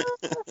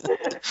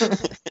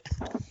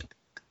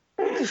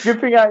 Good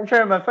thing I ain't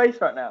showing my face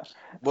right now.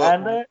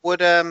 Well,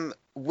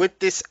 would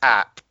this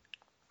app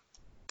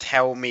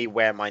tell me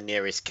where my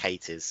nearest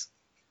Kate is?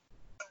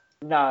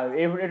 No.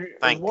 It would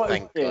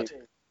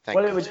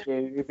do,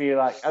 it'd be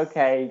like,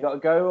 okay, you got to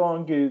go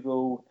on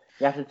Google.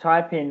 You have to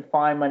type in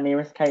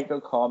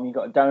findmynearestkate.com. You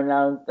got to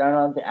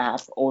download the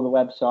app or the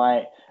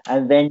website,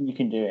 and then you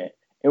can do it.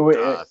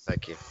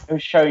 Thank you. It will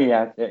show you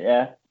how to do it,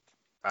 yeah.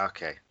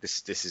 Okay,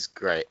 this is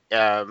great.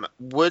 So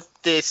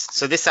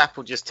this app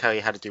will just tell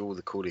you how to do all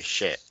the coolest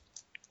shit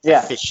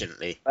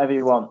efficiently. Whatever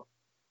you want.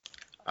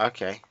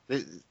 Okay,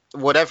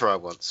 whatever I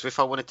want. So if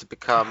I wanted to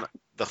become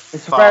the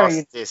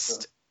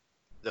fastest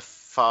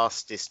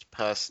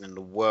person in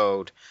the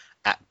world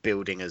at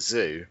building a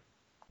zoo,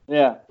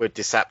 would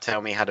this app tell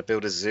me how to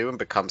build a zoo and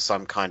become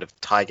some kind of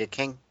Tiger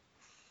King?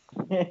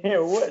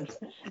 It would.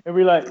 It'd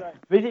be like,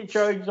 visit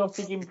Joe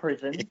Exotic in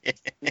prison,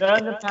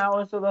 learn the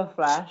powers of the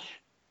Flash.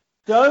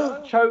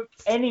 Don't choke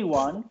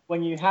anyone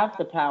when you have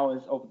the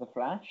powers of the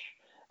Flash.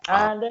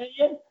 And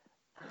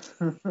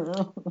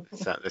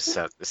This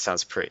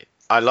sounds pretty.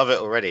 I love it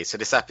already. So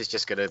this app is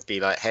just going to be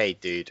like, hey,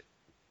 dude.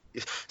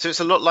 So it's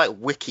a lot like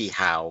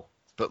WikiHow,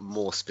 but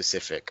more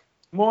specific.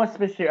 More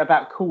specific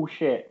about cool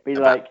shit.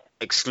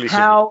 Exclusive.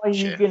 How are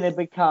you going to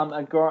become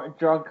a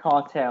drug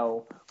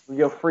cartel with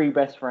your 3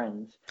 best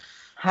friends?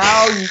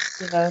 How are you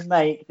going to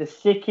make the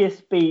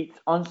sickest beats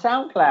on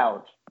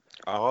SoundCloud?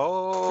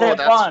 Oh,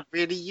 that's 1,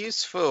 really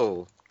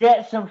useful.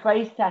 Get some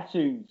face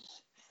tattoos.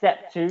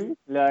 Step 2,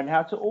 learn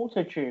how to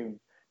auto-tune.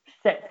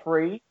 Step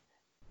 3,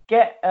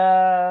 get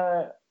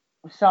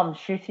some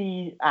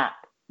shitty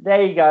app.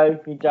 There you go,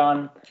 you're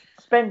done.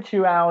 Spend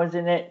 2 hours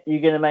in it,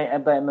 you're going to make a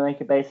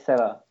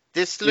bestseller.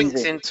 This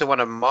links into one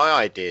of my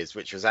ideas,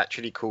 which was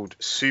actually called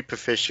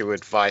superficial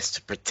advice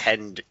to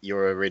pretend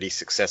you're a really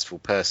successful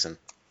person.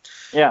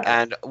 Yeah.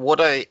 And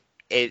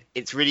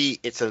it's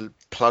a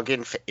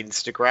plugin for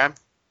Instagram.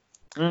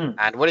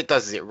 And what it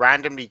does is it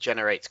randomly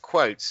generates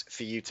quotes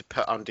for you to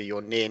put under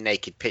your near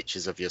naked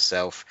pictures of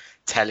yourself,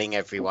 telling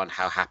everyone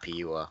how happy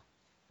you are.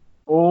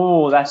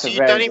 Oh, that's you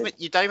don't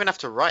even have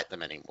to write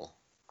them anymore.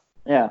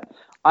 Yeah,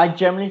 I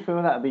generally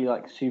feel that would be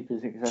like super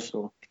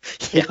successful.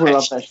 People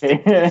love that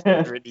shit.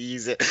 Really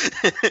use it.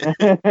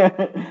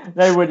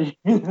 They would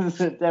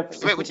use it, definitely.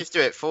 So it would just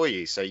do it for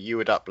you. So you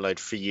would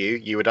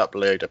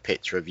upload a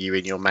picture of you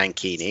in your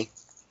mankini.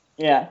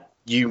 Yeah.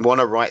 You want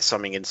to write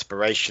something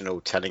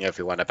inspirational, telling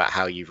everyone about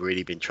how you've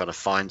really been trying to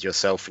find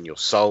yourself and your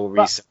soul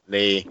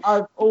recently.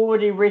 I've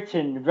already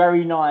written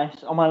very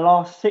nice on my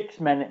last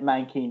 6-minute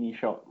mankini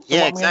shot. So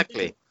yeah,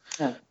 exactly.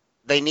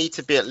 They need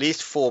to be at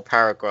least 4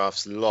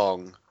 paragraphs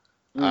long,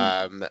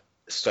 so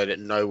that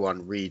no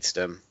one reads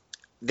them.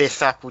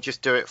 This app will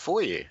just do it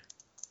for you.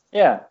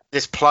 Yeah.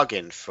 It's a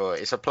plugin for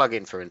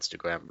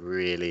Instagram,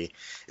 really.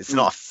 It's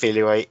not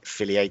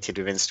affiliated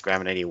with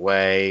Instagram in any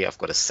way. I've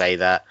got to say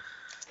that.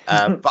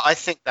 But I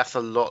think that's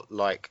a lot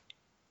like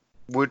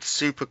would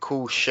super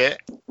cool shit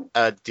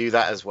do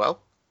that as well?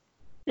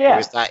 Yeah.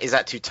 Or is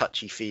that too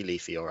touchy feely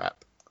for your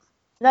app?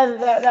 No,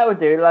 that would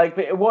do. Like,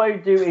 but what it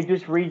would do is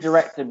just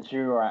redirect them to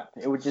your app.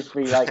 It would just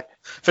be like,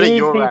 for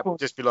your app,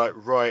 just be like,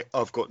 right,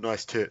 I've got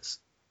nice tits.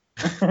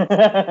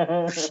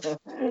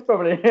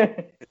 Probably.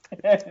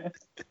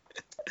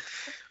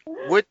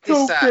 Would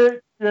this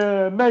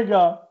app,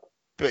 mega?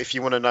 But if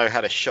you want to know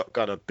how to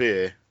shotgun a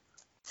beer,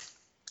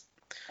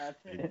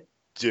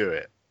 do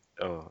it.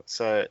 Oh,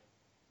 so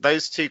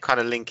those two kind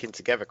of link in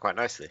together quite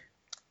nicely.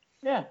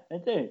 Yeah, they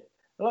do.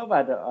 A lot of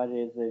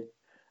ideas do.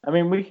 I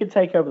mean, we could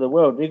take over the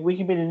world. We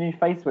could be the new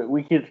Facebook.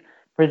 We could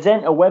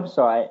present a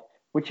website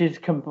which is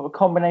a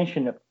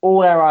combination of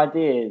all our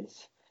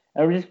ideas.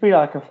 And it would just be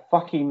like a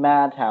fucking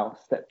madhouse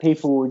that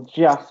people would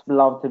just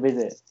love to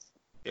visit.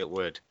 It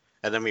would.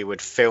 And then we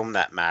would film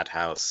that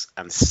madhouse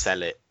and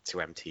sell it to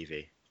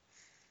MTV.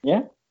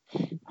 Yeah.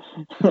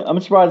 I'm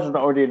surprised it's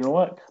not already in the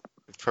works.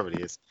 It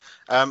probably is.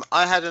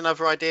 I had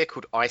another idea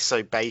called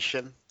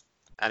Isobation.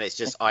 And it's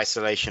just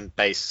isolation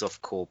based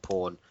softcore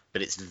porn,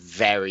 but it's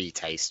very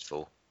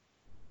tasteful.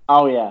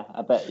 Oh yeah,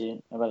 I bet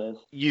it is.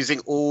 Using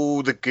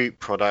all the Goop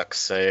products,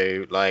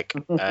 so like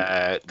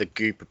the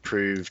Goop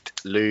approved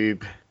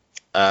lube,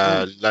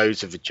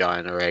 loads of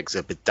vagina eggs,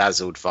 a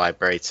bedazzled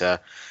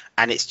vibrator,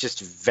 and it's just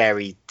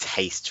very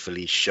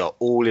tastefully shot,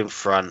 all in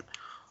front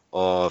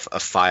of a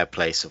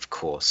fireplace, of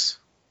course.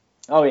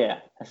 Oh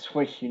yeah, that's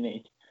what you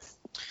need.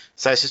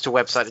 So it's just a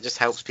website that just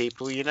helps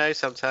people.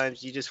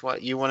 Sometimes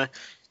you want to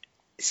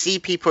see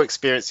people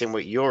experiencing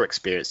what you're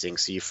experiencing,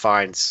 so you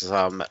find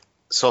some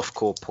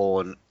softcore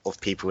porn of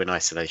people in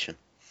isolation.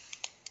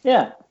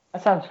 Yeah,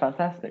 that sounds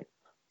fantastic.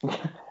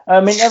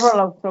 I mean, everyone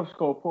loves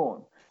softcore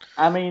porn.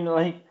 I mean,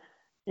 like,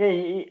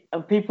 yeah,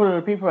 people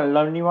are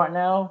lonely right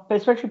now, but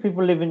especially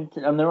people living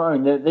on their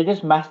own. They're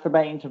just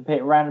masturbating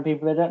to random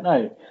people they don't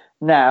know.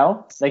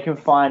 Now they can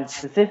find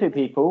specific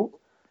people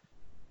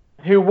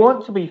who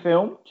want to be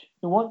filmed.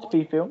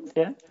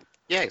 Yeah.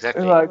 Yeah,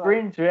 exactly. Who are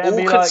agreeing to it and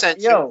all be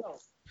consensual. like, yo.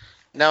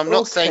 Now, I'm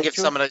not saying if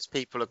some of those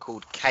people are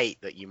called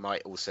Kate that you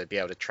might also be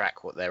able to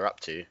track what they're up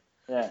to.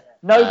 Yeah.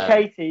 No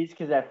Katies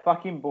because they're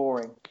fucking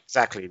boring.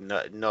 Exactly.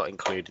 Not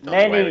included.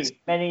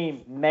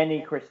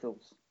 Many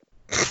crystals.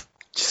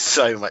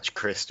 So much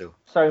crystal.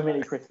 So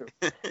many crystals.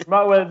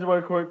 Might well as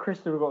well call it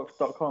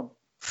crystalbox.com.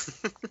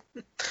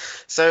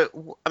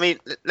 So, I mean,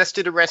 let's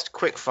do the rest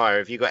quick fire.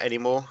 Have you got any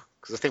more?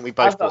 Because I think we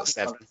both bought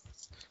 7.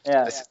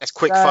 Yeah. Let's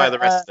quick fire the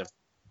rest of them.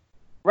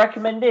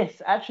 Recommend this.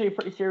 Actually, a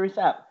pretty serious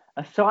app.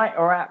 A site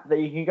or app that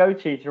you can go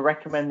to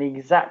recommend the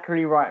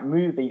exactly right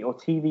movie or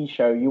TV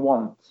show you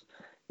want.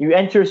 You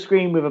enter a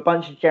screen with a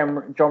bunch of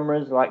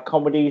genres like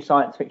comedy,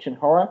 science fiction,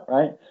 horror,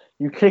 right?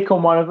 You click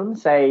on one of them,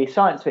 say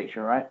science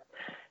fiction, right?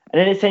 And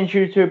then it sends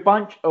you to a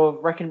bunch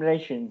of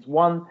recommendations.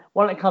 One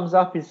that comes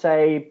up is,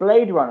 say,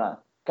 Blade Runner,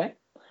 okay?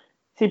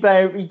 See,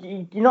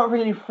 Blade, you're not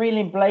really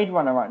feeling Blade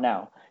Runner right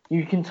now.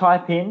 You can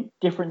type in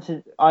different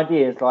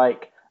ideas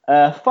like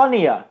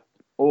funnier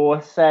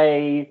or,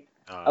 say,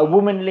 a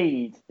woman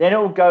leads. Then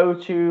it'll go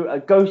to a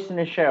Ghost in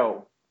a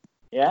Shell,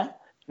 yeah? And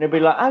it'll be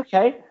like,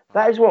 okay,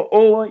 that is what,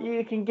 or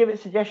you can give it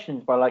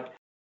suggestions by like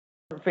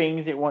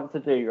things it wants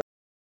to do. Right?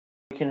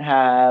 You can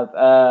have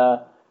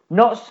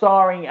not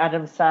starring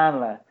Adam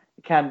Sandler.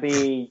 It can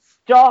be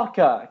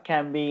darker. It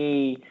can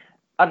be,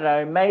 I don't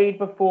know, made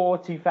before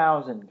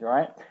 2000,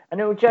 right? And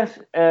it will just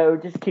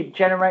keep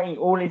generating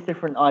all these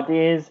different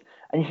ideas,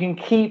 and you can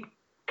keep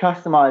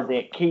customizing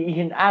it. You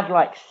can add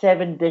like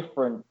 7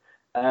 different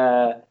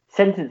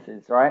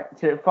sentences, right?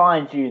 Till it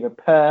finds you the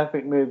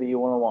perfect movie you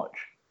want to watch.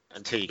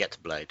 Until you get to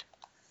Blade.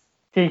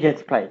 Till you get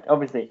to Blade,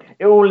 obviously.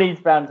 It all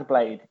leads down to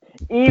Blade.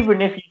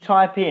 Even if you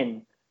type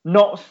in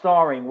not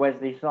starring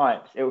Wesley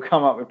Snipes, it will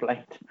come up with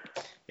Blade.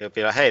 It'll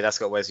be like, hey, that's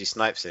got Wesley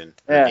Snipes in.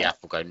 And the app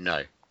will go,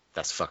 no,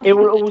 that's fucking. It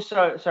will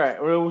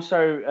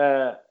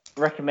also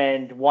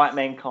recommend White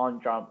Men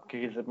Can't Jump,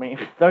 because I mean,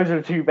 those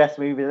are the 2 best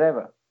movies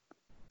ever.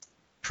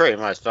 Pretty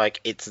much, like,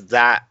 it's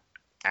that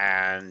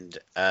and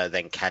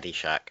then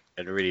Caddyshack,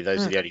 and really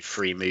those are the only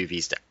 3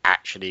 movies that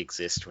actually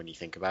exist when you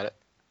think about it.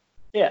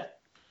 Yeah,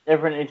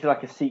 everything is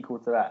like a sequel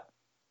to that.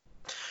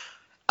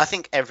 I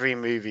think every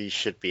movie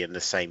should be in the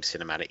same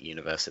cinematic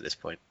universe at this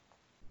point.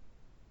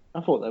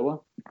 I thought they were.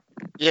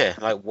 Yeah,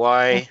 like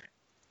why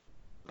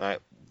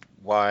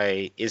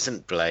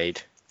isn't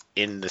Blade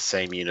in the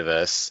same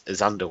universe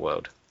as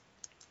Underworld?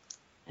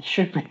 It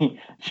should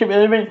be.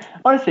 I mean,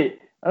 honestly,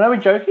 I know we're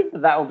joking,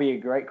 but that would be a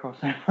great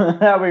crossover.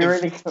 That would be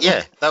really cool.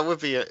 Yeah, that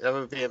would be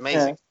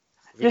amazing.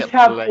 Yeah. Just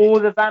have Blade. All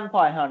the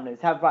vampire hunters.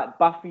 Have like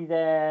Buffy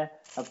there,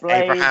 a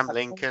Blade, Abraham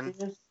Lincoln.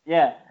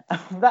 Yeah,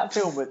 that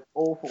film was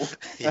awful.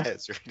 Yeah,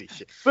 it's really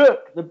shit.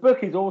 The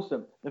book is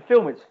awesome. The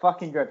film is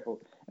fucking dreadful.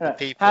 The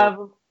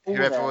people,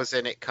 whoever was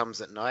in It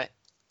Comes at Night.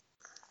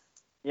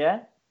 Yeah,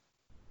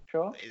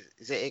 sure.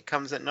 Is it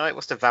Comes at Night?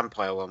 What's the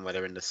vampire one where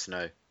they're in the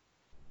snow?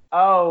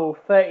 Oh,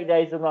 30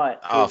 Days a Night.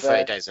 Oh,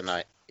 30 Days a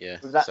Night. Yeah.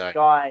 With that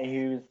guy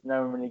who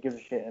no one really gives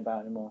a shit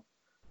about anymore.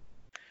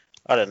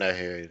 I don't know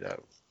who that.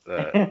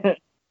 I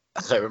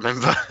don't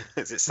remember.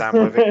 Is it Sam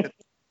Worthington?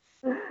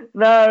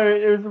 No,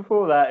 it was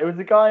before that. It was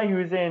the guy who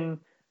was in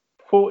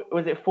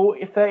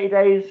 30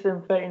 days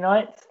and 30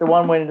 nights? The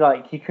one when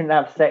like he couldn't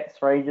have sex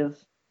for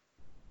ages.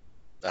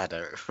 I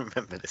don't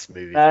remember this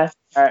movie. No?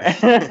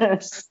 Right.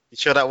 You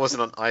sure that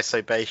wasn't on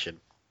Isobation?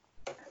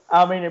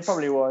 I mean, it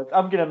probably was.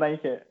 I'm gonna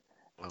make it.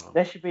 Oh.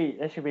 There should be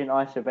an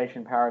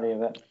Isobation parody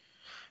of it.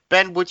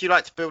 Ben, would you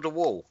like to build a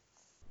wall?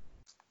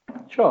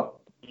 Sure.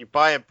 You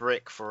buy a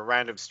brick for a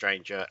random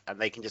stranger, and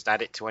they can just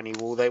add it to any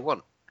wall they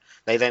want.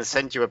 They then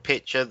send you a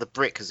picture. The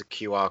brick has a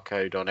QR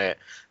code on it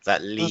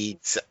that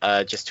leads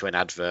just to an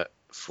advert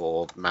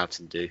for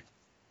Mountain Dew.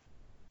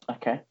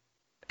 Okay.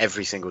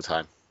 Every single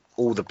time.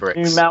 All the bricks.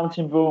 New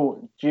Mountain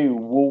Dew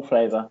wall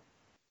flavour.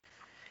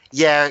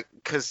 Yeah,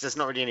 because there's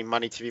not really any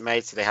money to be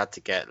made, so they had to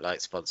get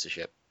like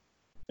sponsorship.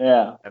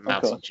 Yeah. And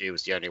Mountain Dew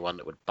was the only one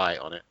that would buy it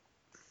on it.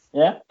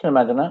 Yeah, can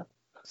imagine that.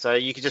 So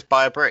you could just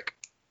buy a brick.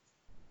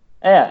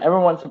 Yeah,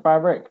 everyone wants to buy a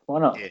brick. Why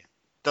not? Yeah.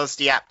 Does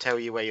the app tell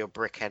you where your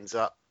brick ends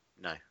up?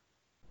 No.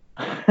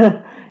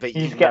 But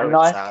you just get a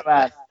nice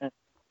ad.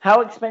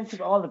 How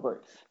expensive are the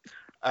bricks?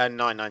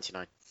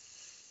 $9.99.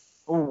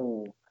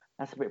 Ooh,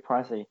 that's a bit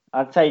pricey.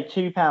 I'd say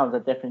 £2.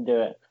 I'd definitely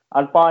do it.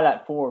 I'd buy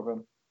like 4 of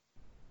them.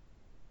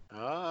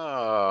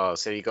 Oh,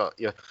 so you got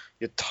your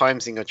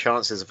timesing your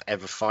chances of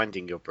ever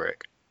finding your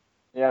brick.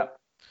 Yeah,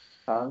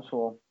 times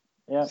 4.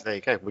 Yeah. So there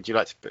you go. Would you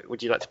like to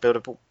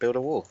build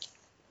a wall?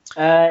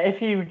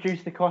 If you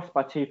reduce the cost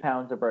by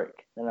 £2 a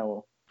brick, then I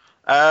will.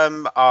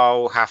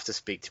 I'll have to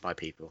speak to my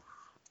people.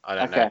 I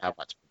don't know how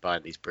much I'm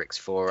buying these bricks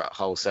for at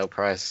wholesale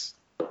price.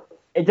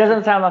 It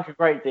doesn't sound like a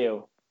great deal.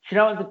 Do you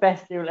know what the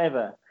best deal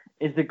ever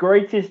is? The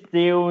greatest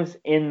deals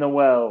in the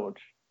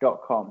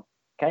world.com.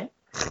 Okay?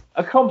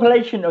 A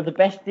compilation of the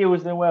best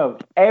deals in the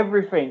world.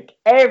 Everything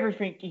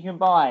you can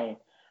buy.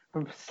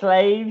 From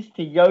slaves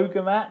to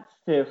yoga mats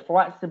to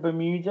flights to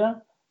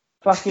Bermuda.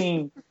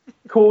 Fucking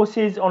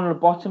courses on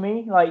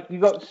lobotomy. Like, you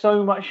got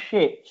so much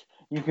shit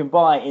you can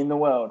buy in the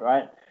world,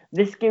 right?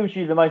 This gives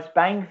you the most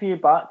bang for your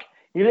buck.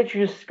 You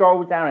literally just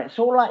scroll down it. It's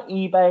all like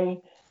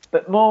eBay,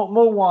 but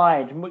more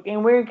wide.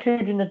 And we're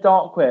including the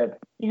dark web.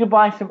 You can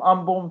buy some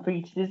unborn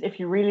fetuses if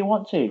you really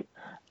want to.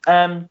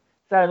 So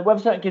the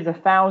website gives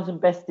 1,000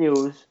 best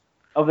deals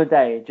of the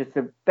day, just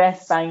the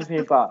best bang for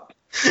your buck.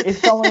 If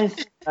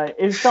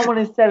someone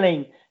is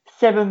selling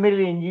 7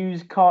 million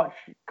used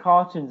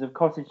cartons of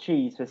cottage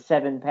cheese for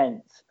 7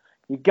 pence,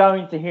 you're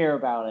going to hear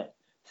about it.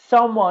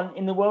 Someone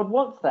in the world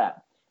wants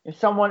that. If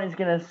someone is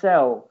going to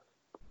sell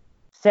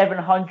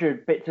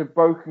 700 bits of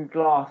broken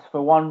glass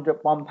for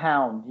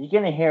 £1, you're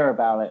going to hear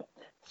about it.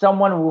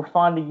 Someone will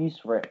find a use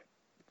for it.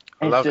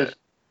 It's just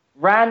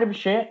random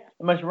shit,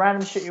 the most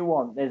random shit you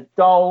want. There's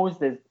dolls,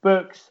 there's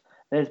books,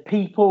 there's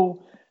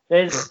people,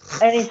 there's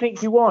anything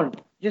you want.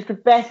 Just the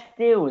best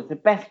deals, the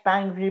best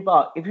bang for your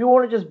buck. If you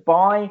want to just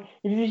buy,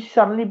 if you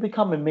suddenly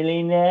become a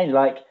millionaire, you're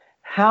like,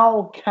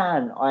 how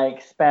can I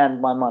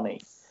expand my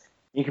money?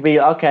 You could be,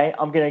 okay,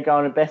 I'm going to go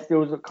on to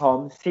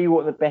bestdeals.com, see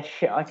what the best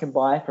shit I can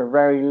buy for a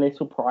very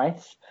little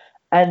price,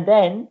 and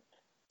I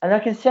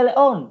can sell it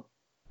on.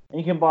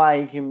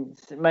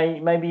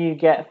 And maybe you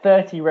get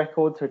 30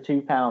 records for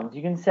 £2.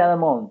 You can sell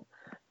them on.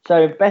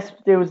 So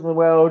best deals in the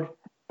world,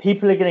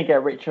 people are going to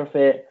get rich off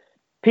it.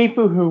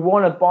 People who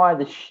want to buy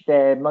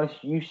their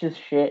most useless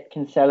shit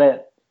can sell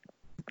it.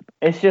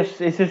 It's just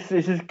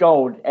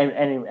gold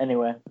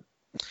anywhere.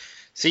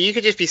 So you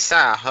could just be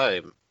sat at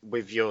home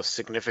with your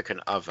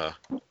significant other.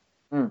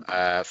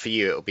 For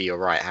you, it'll be your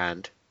right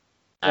hand,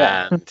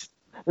 and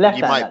left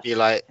you hand, might be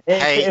like,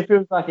 "Hey," it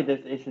feels like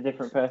it's a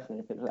different person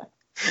if it's left.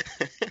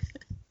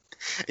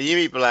 And you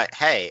might be like,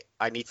 "Hey,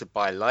 I need to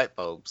buy light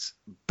bulbs,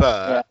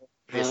 but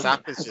this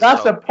app is just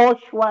that's a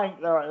posh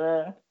wank right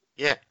there."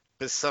 Yeah,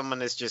 but someone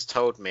has just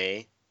told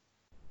me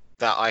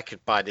that I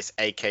could buy this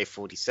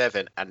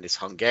AK-47 and this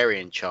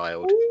Hungarian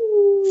child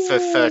for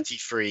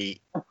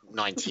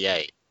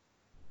 $33.98.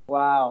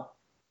 Wow.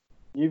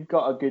 You've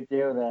got a good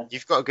deal there.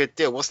 You've got a good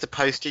deal. What's the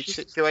postage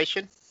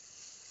situation?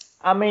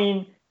 I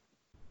mean,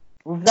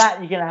 with that,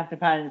 you're going to have to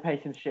pay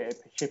some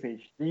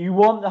shippage. You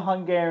want the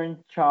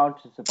Hungarian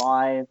child to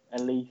survive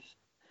at least.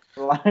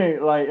 Like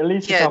at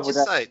least a couple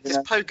just days.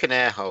 Just poke an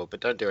air hole, but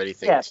don't do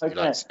anything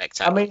spectacular.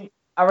 I mean,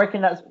 I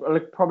reckon that's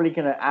probably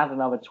going to add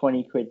another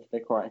 20 quid to the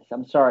price.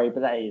 I'm sorry,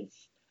 but that is.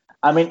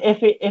 I mean,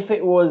 if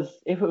it was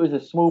a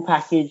small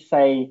package,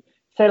 say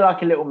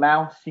like a little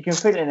mouse, you can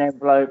fit it in an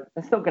envelope.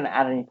 It's not going to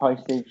add any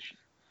postage.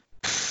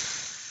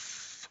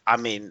 I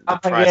mean,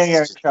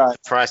 the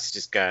price is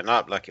just going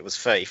up. Like, it was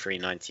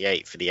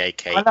 $33.98 for the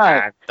AK and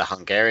the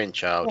Hungarian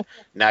child.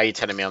 Now you're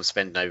telling me I'm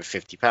spending over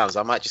 £50.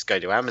 I might just go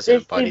to Amazon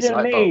and buy these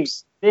light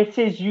bulbs. This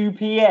is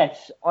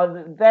UPS.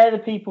 They're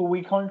the people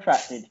we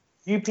contracted.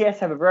 UPS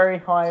have a very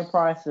high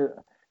price of.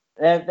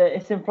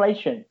 It's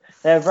inflation.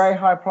 They have a very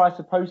high price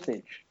of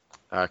postage.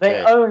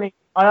 Okay.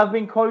 And I've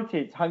been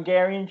quoted,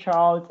 Hungarian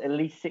child, at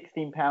least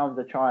 £16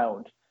 a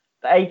child.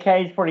 The AK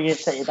is probably going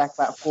to set you back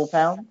about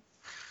 £4.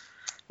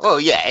 Well,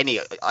 yeah,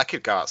 I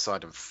could go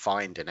outside and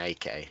find an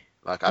AK.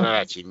 Like, I don't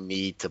actually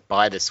need to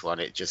buy this one.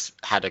 It just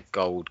had a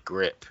gold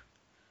grip.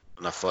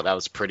 and I thought that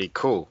was pretty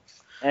cool.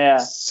 Yeah.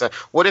 So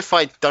what if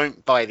I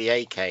don't buy the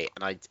AK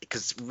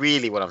because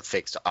really what I'm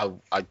fixed, I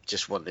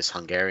just want this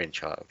Hungarian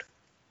child.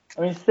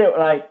 I mean, still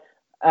the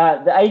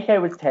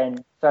AK was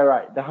 10, so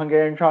right, the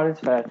Hungarian child is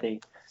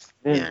 30.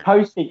 The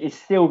postage is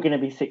still going to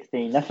be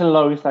 16. That's the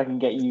lowest I can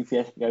get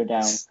UPS to go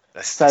down.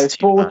 That's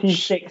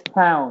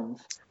 £46.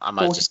 I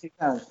might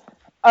 £46.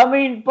 I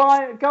mean, go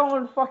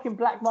on fucking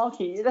black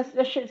market.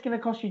 That shit's going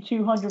to cost you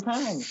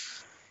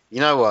 £200. You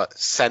know what?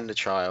 Send the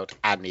child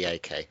and the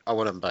AK. I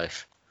want them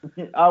both.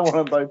 I want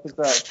them both as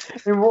well.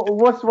 I mean,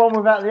 what's wrong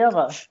without the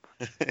other?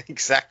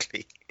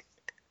 Exactly.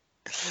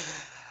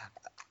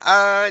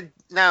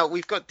 Now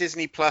we've got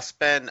Disney Plus,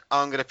 Ben.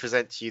 I'm going to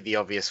present to you the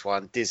obvious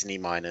one, Disney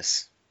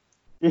Minus.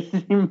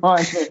 Disney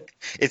Minus.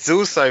 It's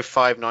also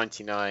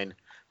 $5.99,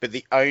 but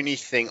the only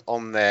thing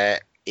on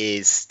there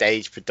is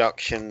stage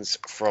productions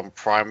from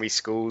primary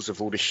schools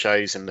of all the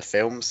shows and the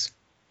films.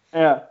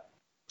 Yeah.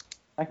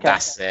 Okay.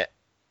 That's it.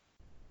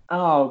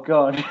 Oh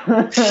God.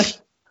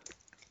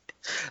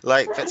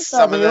 But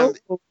some of them,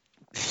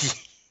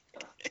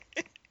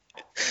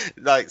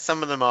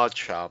 some of them are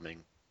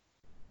charming.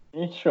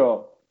 Yeah,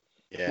 sure.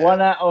 Yeah.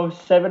 1 out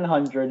of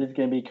 700 is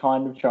going to be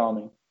kind of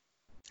charming.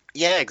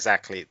 Yeah,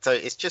 exactly. So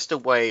it's just a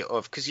way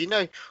of, because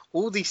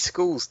all these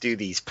schools do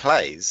these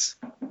plays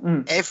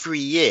every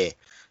year.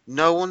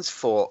 No one's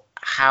thought,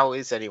 how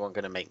is anyone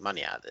going to make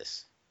money out of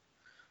this?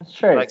 That's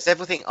true.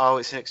 People think,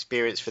 it's an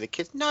experience for the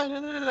kids.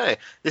 No.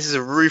 This is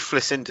a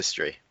ruthless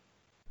industry.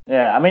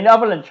 Yeah, I mean,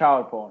 other than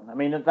child porn, I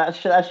mean, that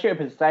shit have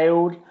been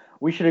sailed.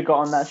 We should have got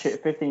on that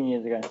shit 15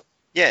 years ago.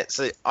 Yeah,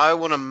 so I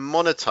want to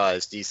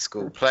monetize these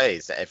school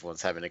plays that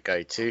everyone's having to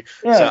go to.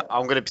 Yeah. So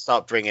I'm going to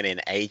start bringing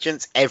in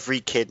agents. Every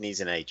kid needs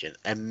an agent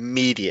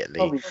immediately.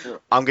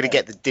 I'm going to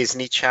get the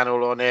Disney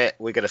Channel on it.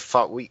 We're going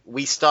to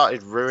we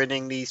started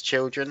ruining these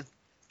children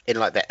in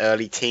their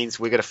early teens.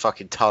 We're going to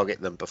fucking target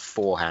them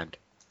beforehand.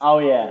 Oh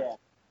yeah.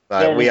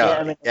 We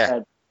are.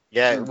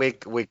 Yeah.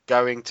 We're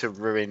going to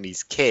ruin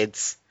these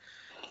kids.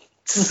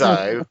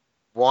 So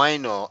why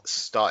not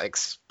start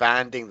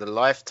expanding the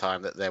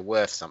lifetime that they're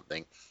worth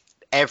something?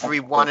 Every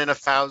 1 in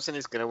 1,000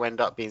 is going to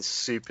end up being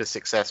super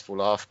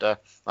successful after,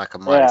 like a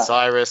Miley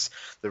Cyrus.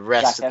 The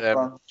rest of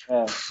them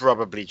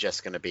probably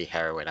just going to be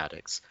heroin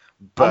addicts.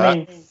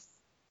 But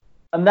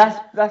and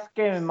that's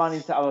giving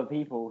money to other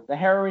people. The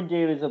heroin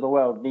dealers of the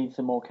world need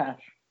some more cash.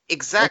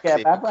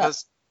 Exactly,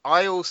 because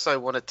I also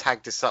want to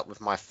tag this up with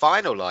my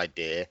final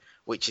idea,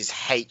 which is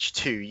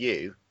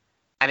H2U,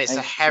 and it's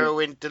a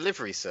heroin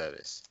delivery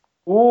service.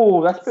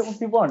 Oh, that's a bit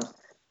what we want.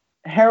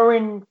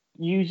 Heroin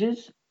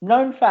users,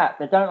 known fact,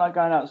 they don't like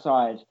going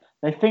outside.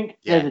 They think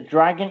there's a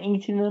dragon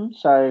eating them,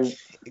 so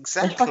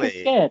they're fucking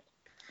scared.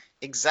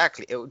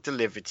 Exactly. It will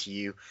deliver to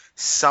you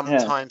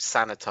sometimes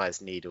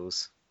sanitized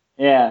needles.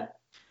 Yeah.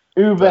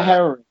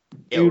 Heroin.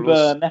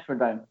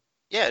 Methadone.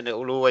 Yeah, and it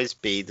will always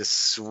be the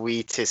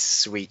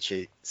sweetest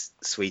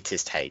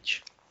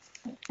H.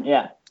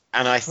 Yeah.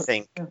 And I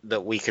think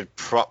that we could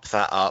prop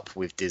that up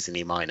with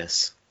Disney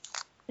Minus.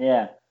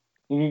 Yeah.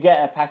 You can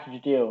get a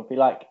package deal. It'd be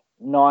like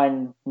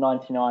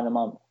 $9.99 a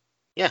month.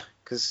 Yeah,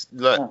 because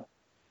look,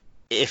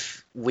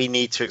 if we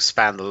need to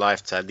expand the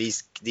lifetime,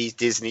 these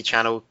Disney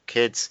Channel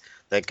kids,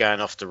 they're going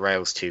off the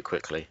rails too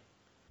quickly.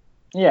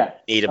 Yeah.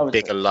 Need a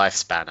bigger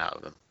lifespan out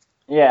of them.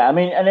 Yeah, I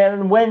mean, and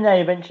then when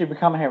they eventually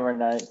become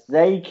heroin addicts,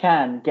 they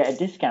can get a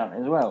discount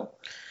as well.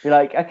 Be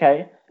like,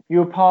 okay,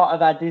 you're part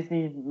of our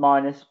Disney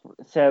Minus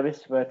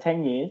service for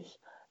 10 years.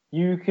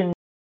 You can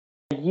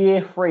get a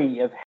year free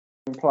of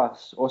Heroin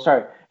Plus,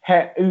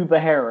 Uber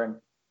Heroin.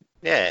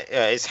 Yeah,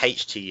 it's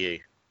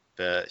H2U,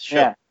 but sure.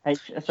 Yeah,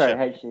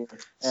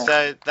 H2U. Yeah.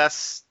 So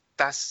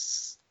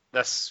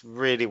that's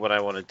really what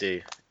I want to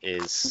do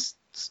is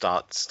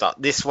start.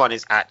 This one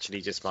is actually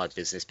just my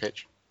business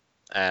pitch.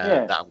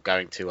 That I'm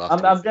going to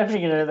after. I'm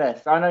definitely going to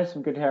invest. I know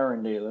some good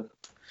heroin dealers.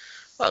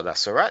 Well,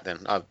 that's all right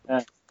then.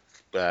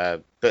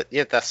 But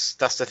yeah, that's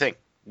the thing.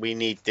 We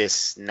need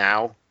this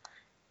now.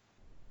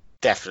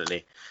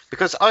 Definitely.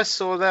 Because I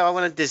saw that I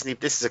went on Disney.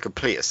 This is a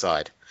complete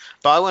aside.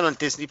 But I went on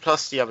Disney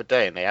Plus the other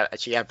day and they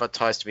actually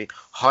advertised to me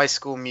High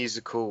School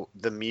Musical,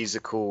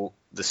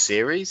 the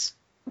series.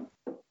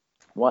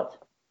 What?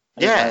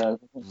 Yeah.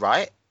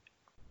 Right?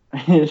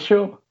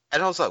 Sure.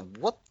 And I was like,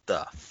 what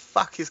the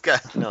fuck is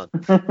going on?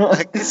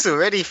 This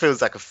already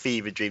feels like a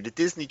fever dream. The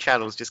Disney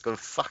Channel's just gone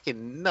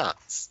fucking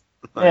nuts.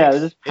 They're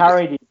just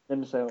parodying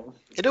themselves.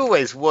 It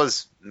always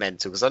was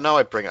mental, because I know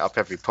I bring it up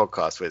every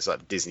podcast where it's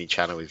like Disney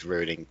Channel is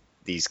ruining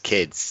these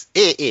kids.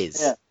 It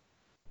is. Yeah.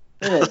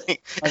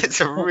 It is. It's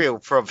a real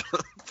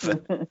problem.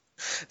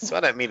 So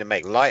I don't mean to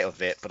make light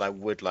of it, but I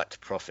would like to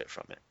profit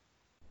from it.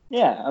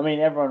 Yeah, I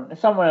mean,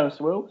 someone else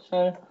will,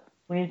 so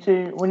we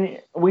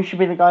should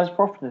be the guys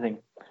profiting.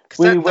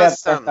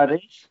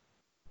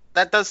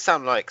 That does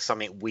sound like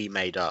something we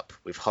made up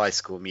with High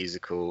School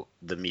Musical,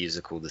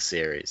 the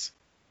series.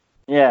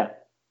 Yeah,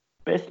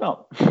 but it's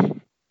not.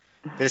 But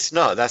it's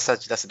not. That's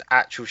an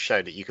actual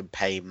show that you can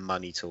pay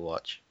money to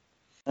watch.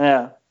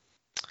 Yeah.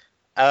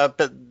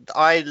 But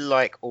I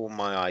like all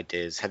my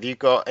ideas. Have you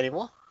got any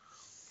more?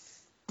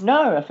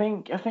 No, I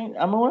think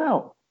I'm all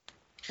out.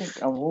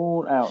 I'm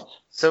all out.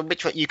 So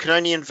which one? You can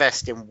only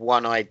invest in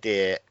one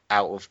idea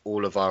out of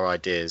all of our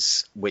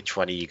ideas. Which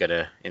one are you going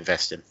to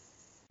invest in?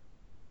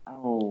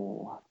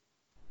 Oh,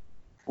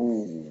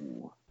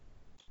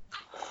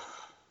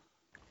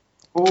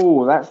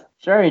 that's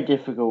very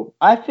difficult.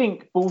 I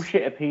think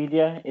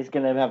Bullshitopedia is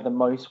going to have the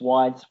most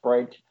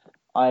widespread.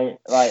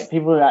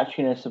 People are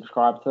actually going to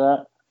subscribe to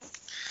that.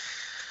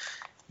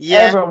 Yeah.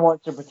 Everyone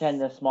wants to pretend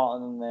they're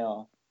smarter than they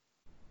are.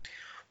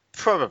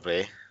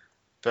 Probably,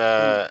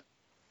 but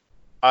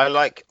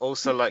I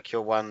also like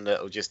your one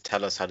that will just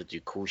tell us how to do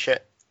cool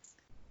shit.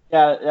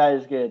 Yeah, that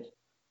is good.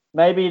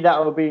 Maybe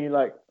that will be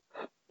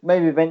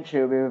maybe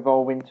eventually we'll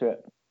evolve into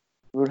it.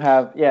 We'll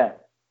have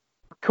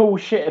cool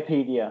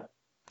Shitopedia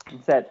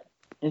instead.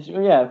 We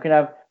can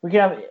have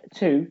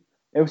two.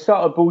 It'll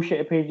start with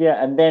Bullshitopedia,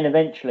 and then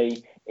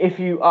eventually, if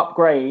you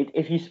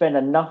spend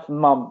enough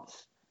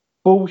months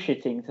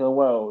bullshitting to the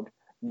world,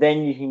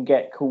 then you can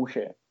get cool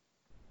shit.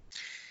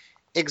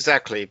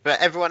 Exactly, but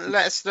everyone,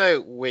 let us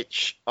know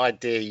which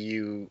idea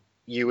you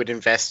would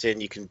invest in.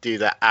 You can do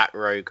that at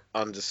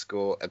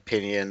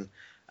rogue_opinion.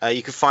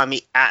 You can find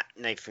me at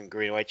Nathan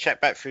Greenaway.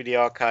 Check back through the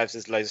archives.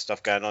 There's loads of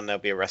stuff going on.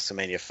 There'll be a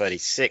WrestleMania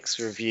 36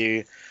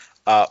 review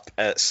up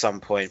at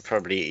some point,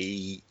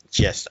 probably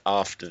just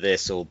after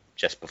this or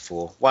just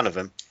before, one of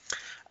them.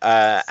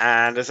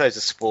 And there's loads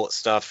of sports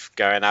stuff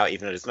going out.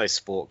 Even though there's no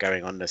sport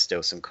going on, there's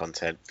still some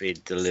content being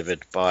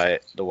delivered by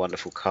the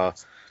wonderful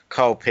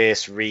Carl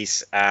Pierce,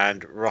 Reese,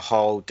 and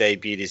Rahul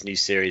debuted his new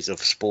series of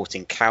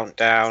sporting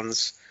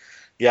countdowns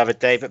the other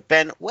day. But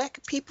Ben, where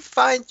can people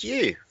find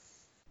you?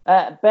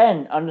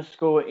 Ben_EBERT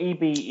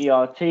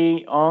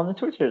on the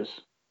Twitters.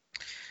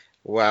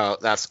 Well,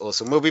 that's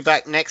awesome. We'll be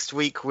back next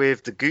week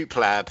with the Goop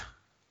Lab.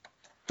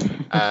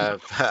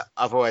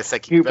 Otherwise,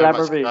 thank you very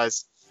much,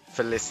 guys,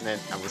 for listening,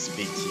 and we'll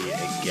speak to you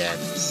again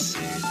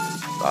soon.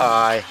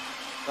 Bye.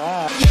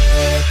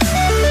 Bye.